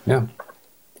true. Yeah,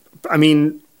 I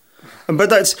mean, but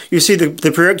that's, you see,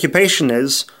 the preoccupation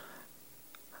is,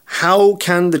 how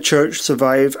can the church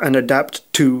survive and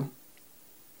adapt to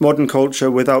modern culture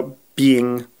without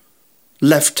being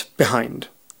left behind?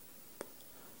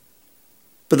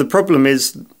 But the problem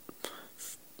is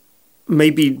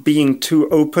maybe being too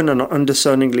open and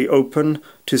undiscerningly open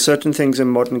to certain things in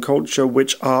modern culture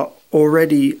which are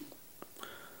already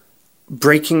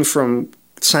breaking from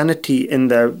sanity in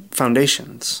their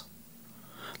foundations.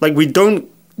 Like, we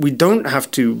don't have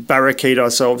to barricade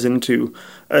ourselves into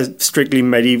a strictly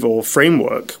medieval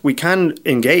framework. We can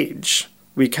engage.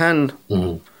 We can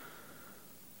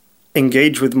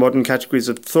engage with modern categories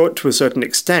of thought to a certain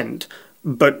extent,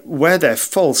 but where they're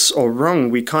false or wrong,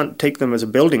 we can't take them as a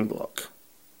building block.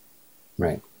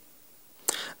 Right.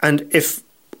 And if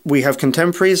we have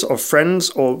contemporaries or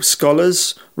friends or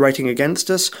scholars writing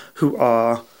against us who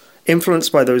are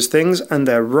influenced by those things and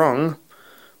they're wrong,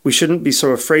 we shouldn't be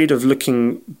so afraid of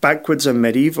looking backwards and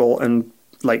medieval and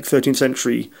like 13th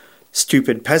century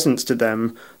stupid peasants to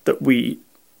them that we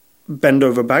bend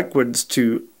over backwards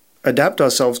to adapt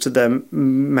ourselves to their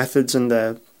methods and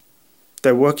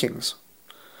their workings.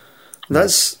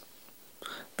 That's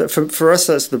that for us.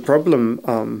 That's the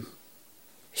problem.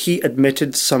 He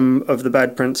admitted some of the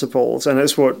bad principles, and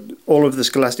that's what all of the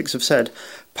scholastics have said.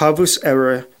 Parvus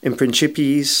error in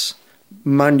principiis,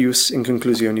 manius in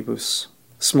conclusionibus.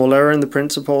 Small error in the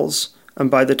principles, and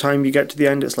by the time you get to the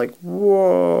end, it's like,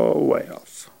 whoa, way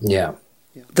off. Yeah.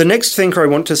 The next thinker I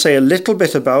want to say a little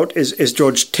bit about is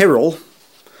George Tyrrell,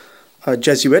 a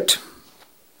Jesuit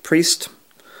priest,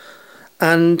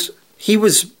 and he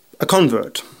was a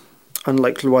convert,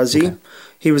 unlike Loisy. Okay.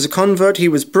 He was a convert. He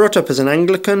was brought up as an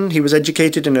Anglican. He was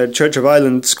educated in a Church of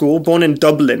Ireland school, born in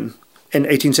Dublin in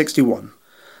 1861.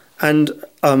 And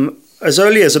as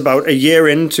early as about a year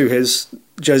into his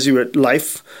Jesuit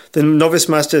life, the novice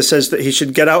master says that he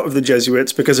should get out of the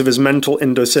Jesuits because of his mental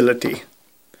indocility.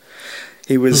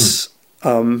 He was...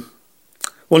 well,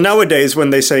 nowadays, when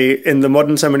they say in the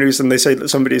modern seminaries and they say that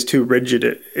somebody is too rigid,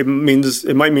 it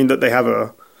might mean that they have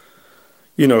a,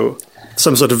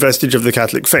 some sort of vestige of the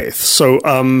Catholic faith. So,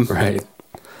 right.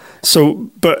 So,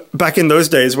 but back in those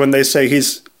days, when they say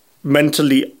he's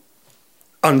mentally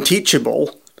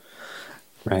unteachable,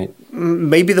 right,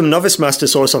 maybe the novice master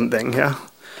saw something. Yeah.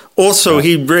 Also,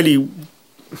 he really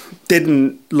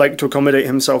didn't like to accommodate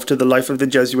himself to the life of the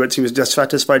Jesuits. He was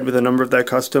dissatisfied with a number of their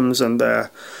customs and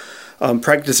their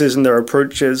practices and their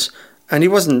approaches, and he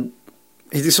wasn't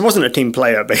He wasn't a team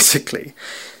player, basically.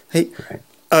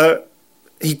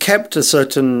 He kept a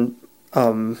certain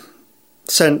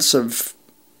sense of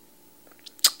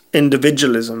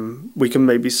individualism, we can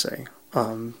maybe say.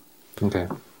 Okay.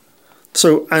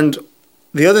 So, and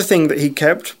the other thing that he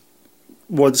kept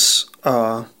was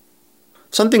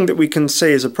something that we can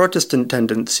say is a Protestant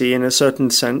tendency in a certain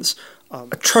sense,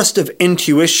 a trust of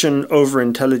intuition over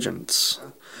intelligence.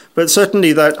 But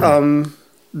certainly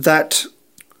that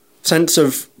sense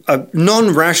of a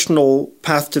non-rational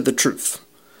path to the truth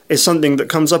is something that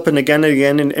comes up and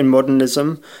again in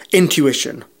modernism,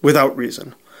 intuition without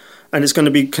reason. And it's going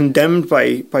to be condemned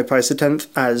by Pius X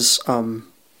as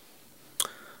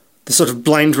the sort of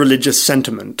blind religious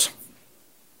sentiment.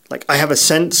 Like, I have a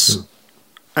sense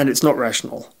and it's not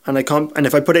rational. And I can't, and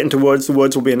if I put it into words, the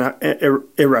words will be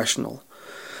irrational.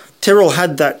 Tyrrell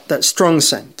had that strong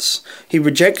sense. He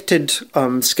rejected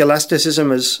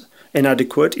scholasticism as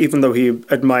inadequate, even though he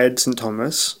admired St.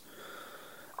 Thomas.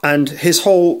 And his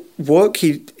whole work,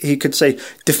 he could say,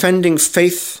 defending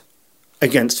faith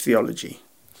against theology.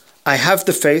 I have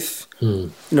the faith,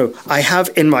 I have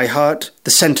in my heart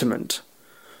the sentiment.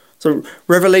 So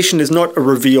revelation is not a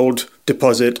revealed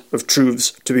deposit of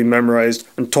truths to be memorized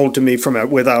and told to me from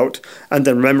without, and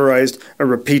then memorized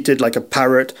and repeated like a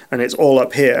parrot, and it's all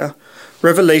up here.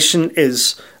 Revelation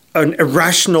is an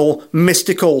irrational,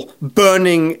 mystical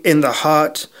burning in the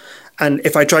heart, and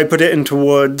if I try to put it into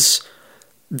words,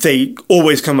 they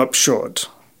always come up short.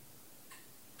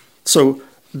 So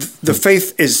the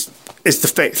faith is the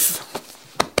faith,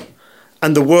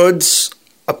 and the words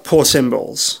are poor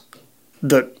symbols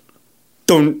that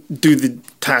don't do the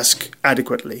task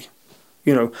adequately,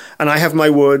 and I have my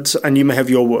words and you may have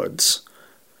your words.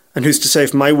 And who's to say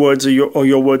if my words or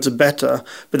your words are better?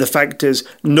 But the fact is,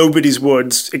 nobody's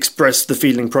words express the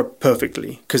feeling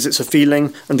perfectly, because it's a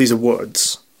feeling and these are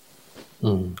words.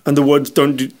 And the words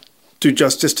don't do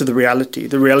justice to the reality.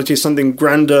 The reality is something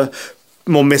grander,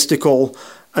 more mystical,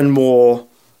 and more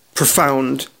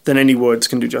profound than any words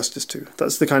can do justice to.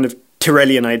 That's the kind of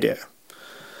Tyrrellian idea.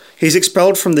 He's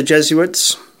expelled from the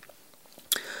Jesuits,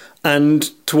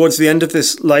 and towards the end of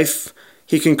this life,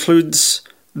 he concludes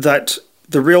that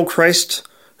the real Christ,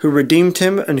 who redeemed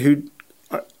him and who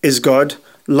is God,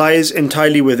 lies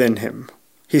entirely within him.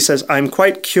 He says, I'm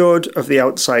quite cured of the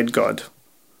outside God.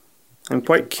 I'm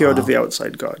quite cured of the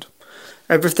outside God.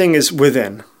 Everything is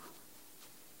within.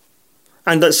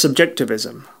 And that's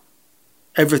subjectivism.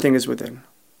 Everything is within.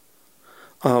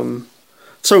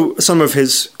 So some of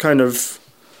his kind of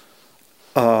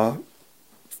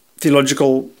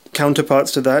theological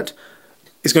counterparts to that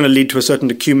is going to lead to a certain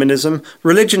ecumenism.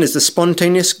 Religion is the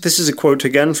spontaneous, this is a quote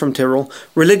again from Tyrrell,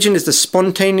 religion is the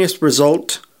spontaneous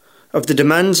result of the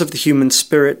demands of the human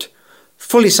spirit,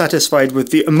 fully satisfied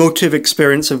with the emotive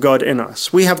experience of God in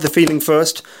us. We have the feeling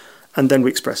first, and then we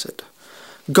express it.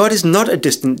 God is not a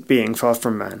distant being far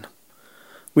from man.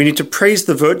 We need to praise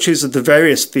the virtues of the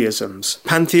various theisms,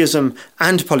 pantheism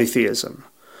and polytheism.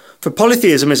 For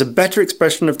polytheism is a better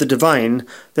expression of the divine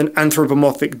than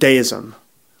anthropomorphic deism.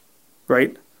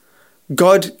 Right?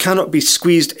 God cannot be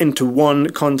squeezed into one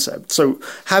concept. So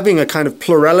having a kind of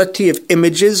plurality of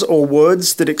images or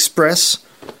words that express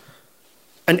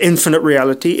an infinite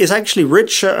reality is actually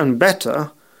richer and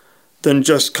better than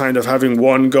just kind of having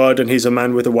one God and he's a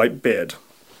man with a white beard.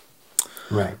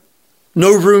 Right.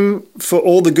 No room for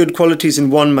all the good qualities in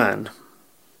one man.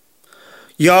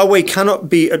 Yahweh cannot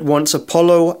be at once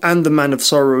Apollo and the man of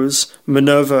sorrows,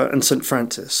 Minerva and St.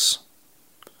 Francis.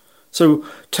 So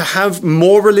to have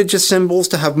more religious symbols,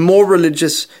 to have more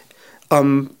religious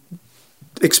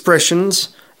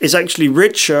expressions is actually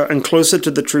richer and closer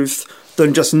to the truth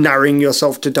than just narrowing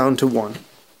yourself down to one.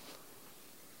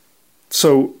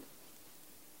 So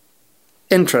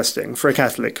interesting for a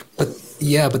Catholic. But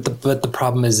the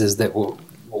problem is that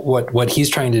what he's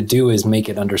trying to do is make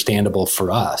it understandable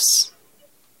for us.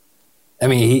 I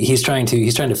mean, he's trying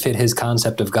to fit his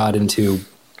concept of God into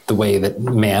the way that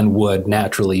man would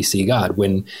naturally see God,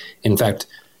 when in fact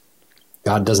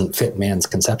God doesn't fit man's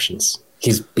conceptions.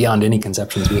 He's beyond any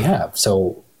conceptions we have.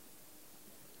 So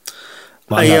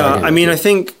I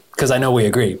think, because I know we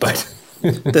agree, but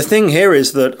the thing here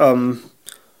is that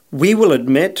we will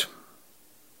admit.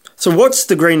 So what's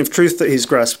the grain of truth that he's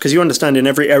grasped? Because you understand in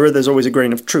every error there's always a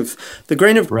grain of truth. The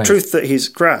grain of truth that he's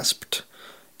grasped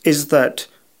is that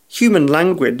human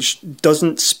language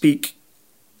doesn't speak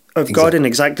of God in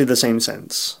exactly the same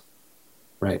sense.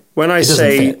 Right. When I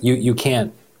say you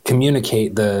can't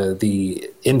communicate the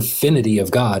infinity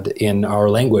of God in our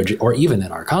language or even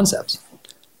in our concepts.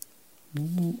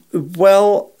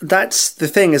 Well, that's the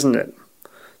thing, isn't it?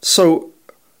 So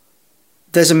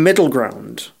there's a middle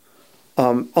ground.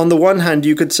 On the one hand,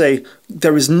 you could say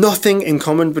there is nothing in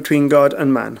common between God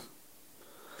and man,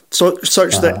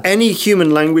 such that any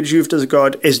human language used as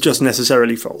God is just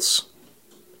necessarily false.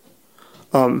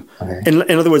 In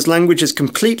other words, language is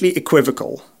completely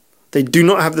equivocal. They do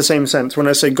not have the same sense. When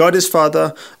I say God is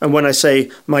father and when I say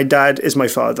my dad is my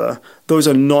father, those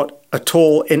are not at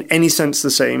all in any sense the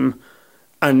same,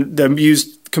 and they're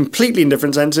used completely in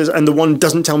different senses, and the one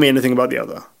doesn't tell me anything about the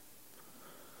other.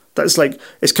 That's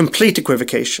it's complete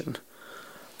equivocation.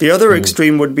 The other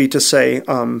extreme would be to say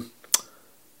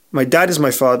my dad is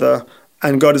my father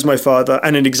and God is my father,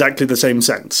 and in exactly the same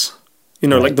sense.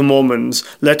 Like the Mormons,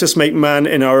 let us make man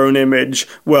in our own image.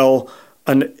 Well,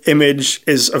 an image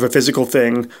is of a physical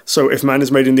thing. So if man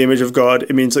is made in the image of God,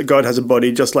 it means that God has a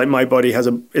body just like my body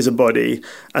is a body,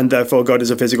 and therefore God is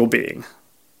a physical being.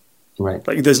 Right.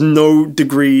 There's no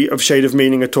degree of shade of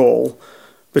meaning at all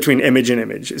between image and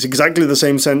image. It's exactly the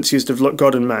same sense used of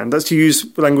God and man. That's to use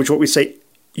language, what we say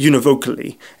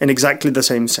univocally, in exactly the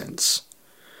same sense.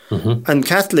 Mm-hmm. And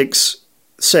Catholics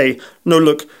say, no,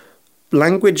 look,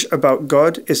 language about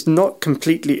God is not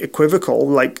completely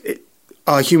equivocal,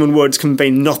 our human words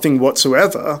convey nothing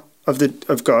whatsoever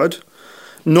of God,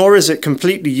 nor is it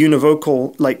completely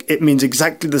univocal, it means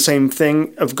exactly the same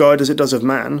thing of God as it does of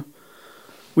man.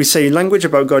 We say language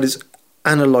about God is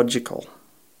analogical.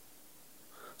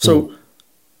 So,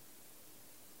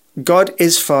 God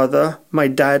is father, my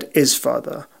dad is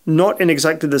father. Not in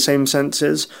exactly the same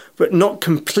senses, but not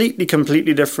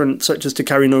completely different, such as to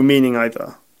carry no meaning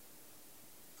either.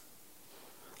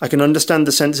 I can understand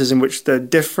the senses in which they're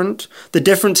different. The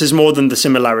difference is more than the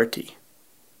similarity.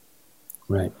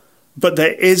 Right. But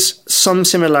there is some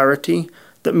similarity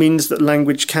that means that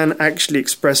language can actually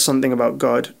express something about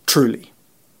God truly.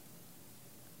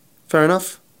 Fair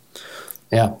enough?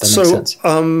 Yeah, that makes sense.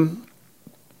 At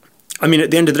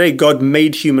the end of the day, God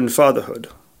made human fatherhood.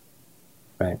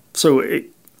 Right. So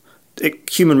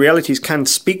human realities can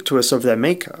speak to us of their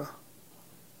maker.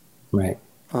 Right.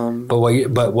 But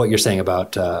what you're saying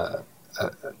about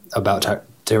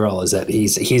Tyrrell is that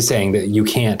he's saying that you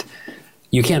can't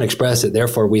express it.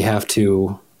 Therefore, we have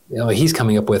to. He's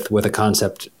coming up with a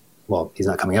concept. Well, he's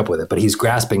not coming up with it, but he's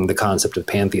grasping the concept of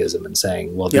pantheism and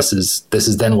saying, "Well, this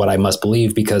is then what I must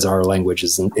believe because our language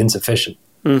is insufficient."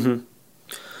 Mm-hmm.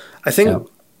 I think. Yeah.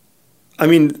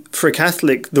 For a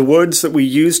Catholic, the words that we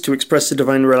use to express the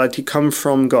divine reality come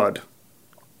from God.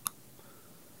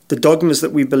 The dogmas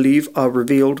that we believe are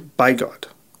revealed by God.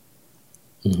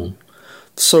 Mm-hmm.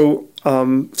 So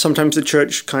sometimes the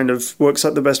church kind of works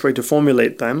out the best way to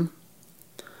formulate them.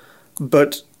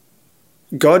 But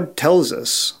God tells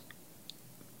us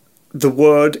the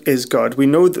Word is God. We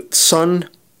know that Son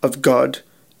of God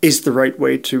is the right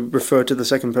way to refer to the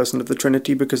second person of the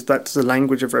Trinity because that's the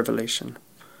language of revelation.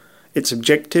 It's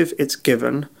objective, it's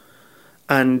given,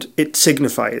 and it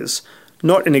signifies,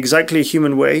 not in exactly a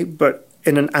human way, but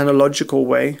in an analogical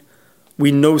way.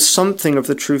 We know something of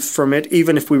the truth from it,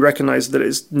 even if we recognize that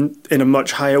it's in a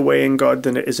much higher way in God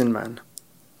than it is in man.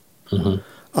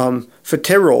 Mm-hmm. For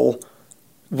Tyrrell,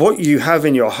 what you have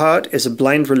in your heart is a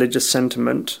blind religious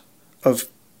sentiment of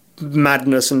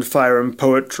madness and fire and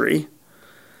poetry,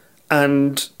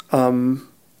 and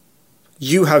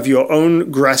you have your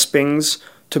own graspings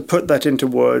to put that into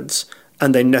words,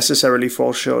 and they necessarily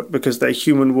fall short because they're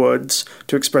human words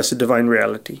to express a divine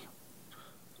reality.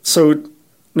 So,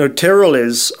 Tyrrell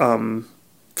is,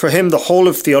 for him, the whole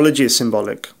of theology is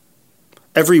symbolic.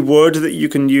 Every word that you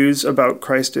can use about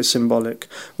Christ is symbolic.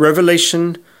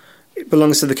 Revelation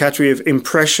belongs to the category of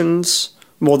impressions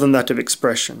more than that of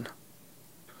expression.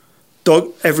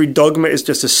 Every dogma is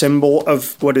just a symbol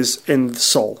of what is in the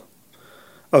soul,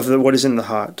 of what is in the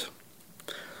heart.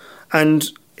 And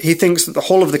he thinks that the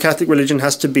whole of the Catholic religion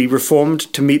has to be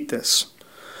reformed to meet this.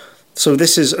 So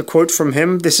this is a quote from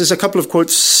him. This is a couple of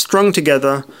quotes strung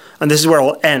together, and this is where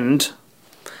I'll end.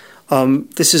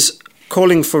 This is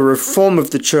calling for reform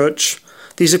of the church.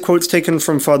 These are quotes taken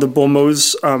from Father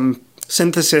Bormo's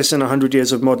synthesis in 100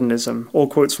 Years of Modernism, all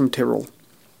quotes from Tyrrell.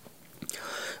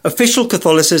 Official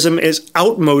Catholicism is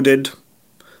outmoded,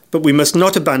 but we must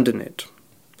not abandon it,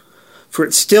 for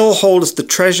it still holds the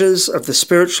treasures of the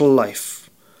spiritual life,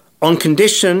 on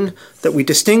condition that we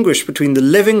distinguish between the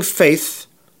living faith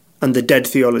and the dead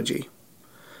theology,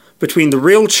 between the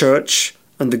real church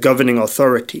and the governing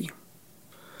authority.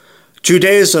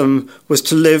 Judaism was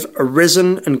to live a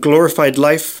risen and glorified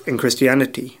life in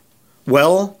Christianity.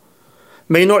 Well,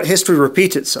 may not history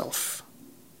repeat itself?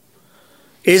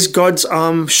 Is God's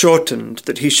arm shortened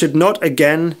that he should not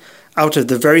again out of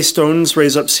the very stones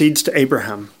raise up seeds to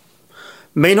Abraham?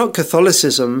 may not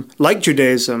Catholicism, like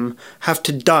Judaism, have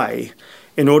to die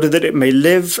in order that it may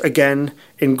live again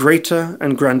in greater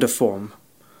and grander form?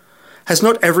 Has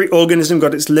not every organism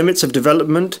got its limits of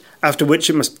development, after which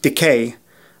it must decay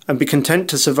and be content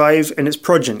to survive in its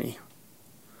progeny?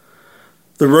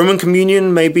 The Roman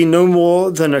Communion may be no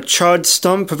more than a charred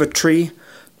stump of a tree,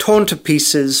 torn to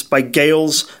pieces by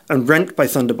gales and rent by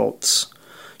thunderbolts.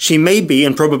 She may be,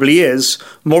 and probably is,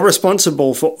 more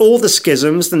responsible for all the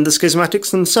schisms than the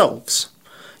schismatics themselves.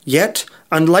 Yet,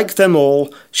 unlike them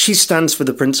all, she stands for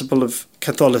the principle of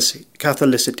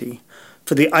Catholicity,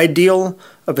 for the ideal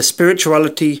of a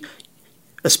spiritually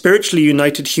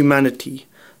united humanity,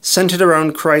 centered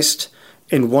around Christ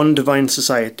in one divine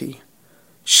society.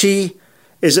 She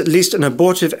is at least an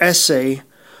abortive essay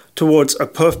towards a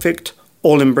perfect,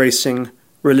 all-embracing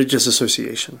religious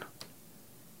association,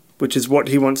 which is what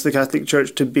he wants the Catholic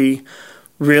Church to be,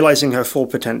 realizing her full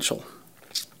potential.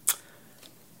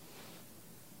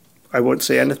 I won't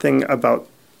say anything about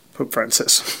Pope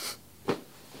Francis.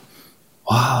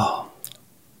 Wow.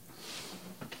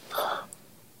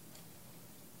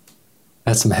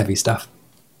 That's some heavy stuff.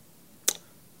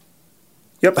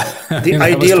 Yep. The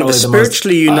ideal of a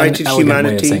spiritually united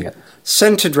humanity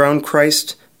centered around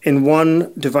Christ in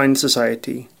one divine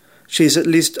society. She is at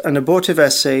least an abortive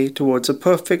essay towards a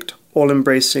perfect,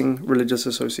 all-embracing religious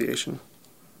association.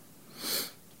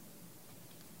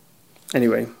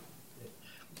 Anyway.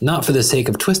 Not for the sake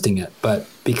of twisting it, but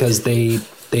because they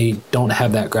don't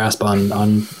have that grasp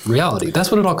on reality. That's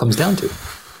what it all comes down to.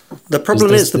 The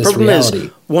problem is,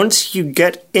 once you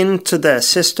get into their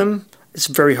system, it's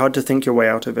very hard to think your way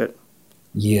out of it.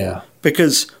 Yeah.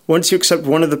 Because once you accept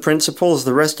one of the principles,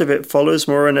 the rest of it follows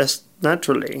more or less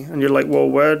naturally. And you're like, well,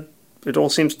 where it all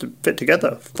seems to fit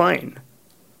together. Fine.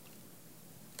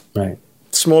 Right.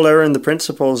 Small error in the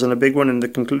principles and a big one in the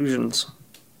conclusions.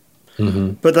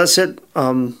 Mm-hmm. But that's it.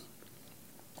 And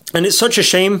it's such a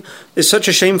shame. It's such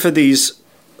a shame for these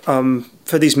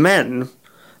men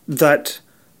that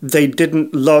they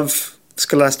didn't love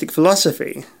scholastic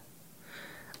philosophy.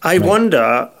 I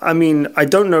wonder, I mean, I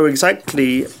don't know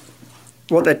exactly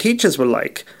what their teachers were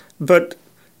like, but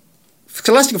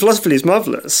scholastic philosophy is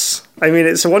marvelous. I mean,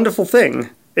 it's a wonderful thing.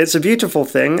 It's a beautiful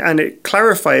thing, and it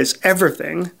clarifies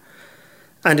everything,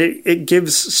 and it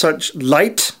gives such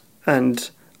light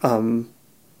and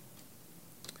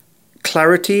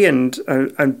clarity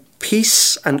and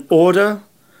peace and order.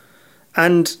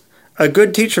 And a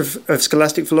good teacher of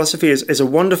scholastic philosophy is a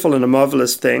wonderful and a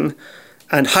marvelous thing,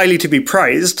 and highly to be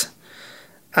prized,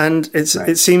 and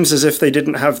it seems as if they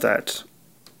didn't have that,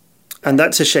 and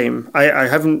that's a shame. I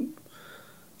haven't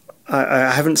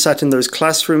sat in those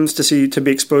classrooms to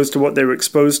be exposed to what they were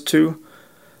exposed to,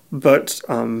 but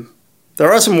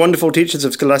there are some wonderful teachers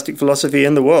of scholastic philosophy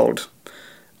in the world,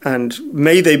 and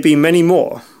may they be many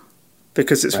more,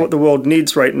 because it's what the world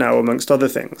needs right now, amongst other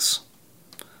things.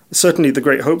 Certainly, the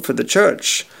great hope for the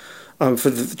church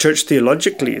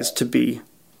theologically, is to be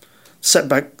set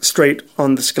back straight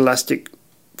on the scholastic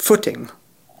footing,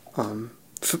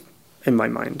 in my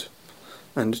mind,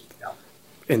 and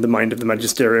in the mind of the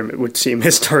magisterium, it would seem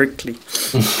historically.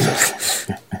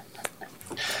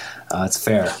 That's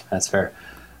fair. That's fair.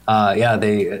 Yeah,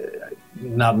 they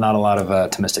not a lot of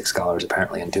Thomistic scholars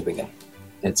apparently in Tübingen,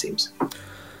 it seems.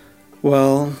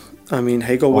 Well, I mean,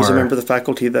 Hegel was a member of the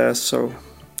faculty there, so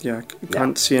yeah,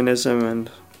 Kantianism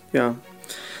and yeah.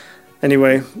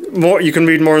 Anyway, you can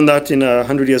read more on that in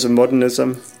 100 Years of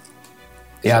Modernism.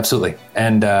 Yeah, absolutely.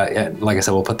 And like I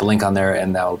said, we'll put the link on there,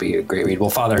 and that will be a great read.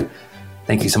 Well, Father,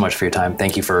 thank you so much for your time.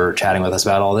 Thank you for chatting with us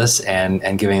about all this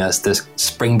and giving us this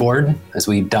springboard as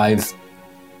we dive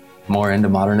more into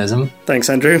modernism. Thanks,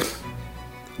 Andrew.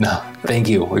 No, thank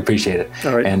you. We appreciate it.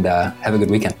 All right. And have a good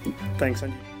weekend. Thanks,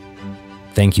 Andrew.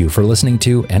 Thank you for listening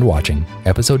to and watching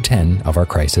episode 10 of our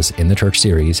Crisis in the Church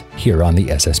series here on the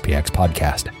SSPX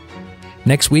podcast.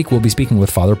 Next week, we'll be speaking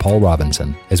with Father Paul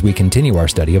Robinson as we continue our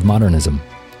study of modernism.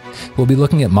 We'll be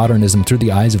looking at modernism through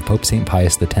the eyes of Pope St.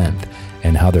 Pius X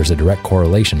and how there's a direct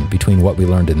correlation between what we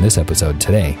learned in this episode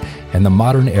today and the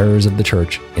modern errors of the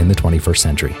Church in the 21st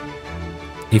century.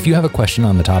 If you have a question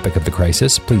on the topic of the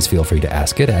crisis, please feel free to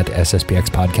ask it at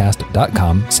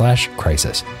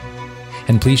sspxpodcast.com/crisis.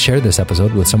 And please share this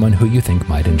episode with someone who you think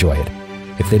might enjoy it.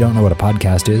 If they don't know what a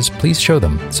podcast is, please show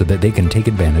them so that they can take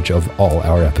advantage of all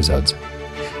our episodes.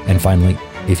 And finally,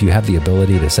 if you have the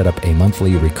ability to set up a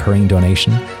monthly recurring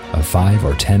donation of $5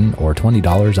 or $10 or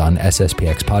 $20 on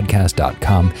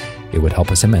sspxpodcast.com, it would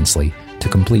help us immensely to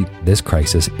complete this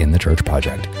Crisis in the Church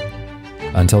project.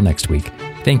 Until next week,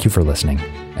 thank you for listening,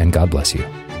 and God bless you.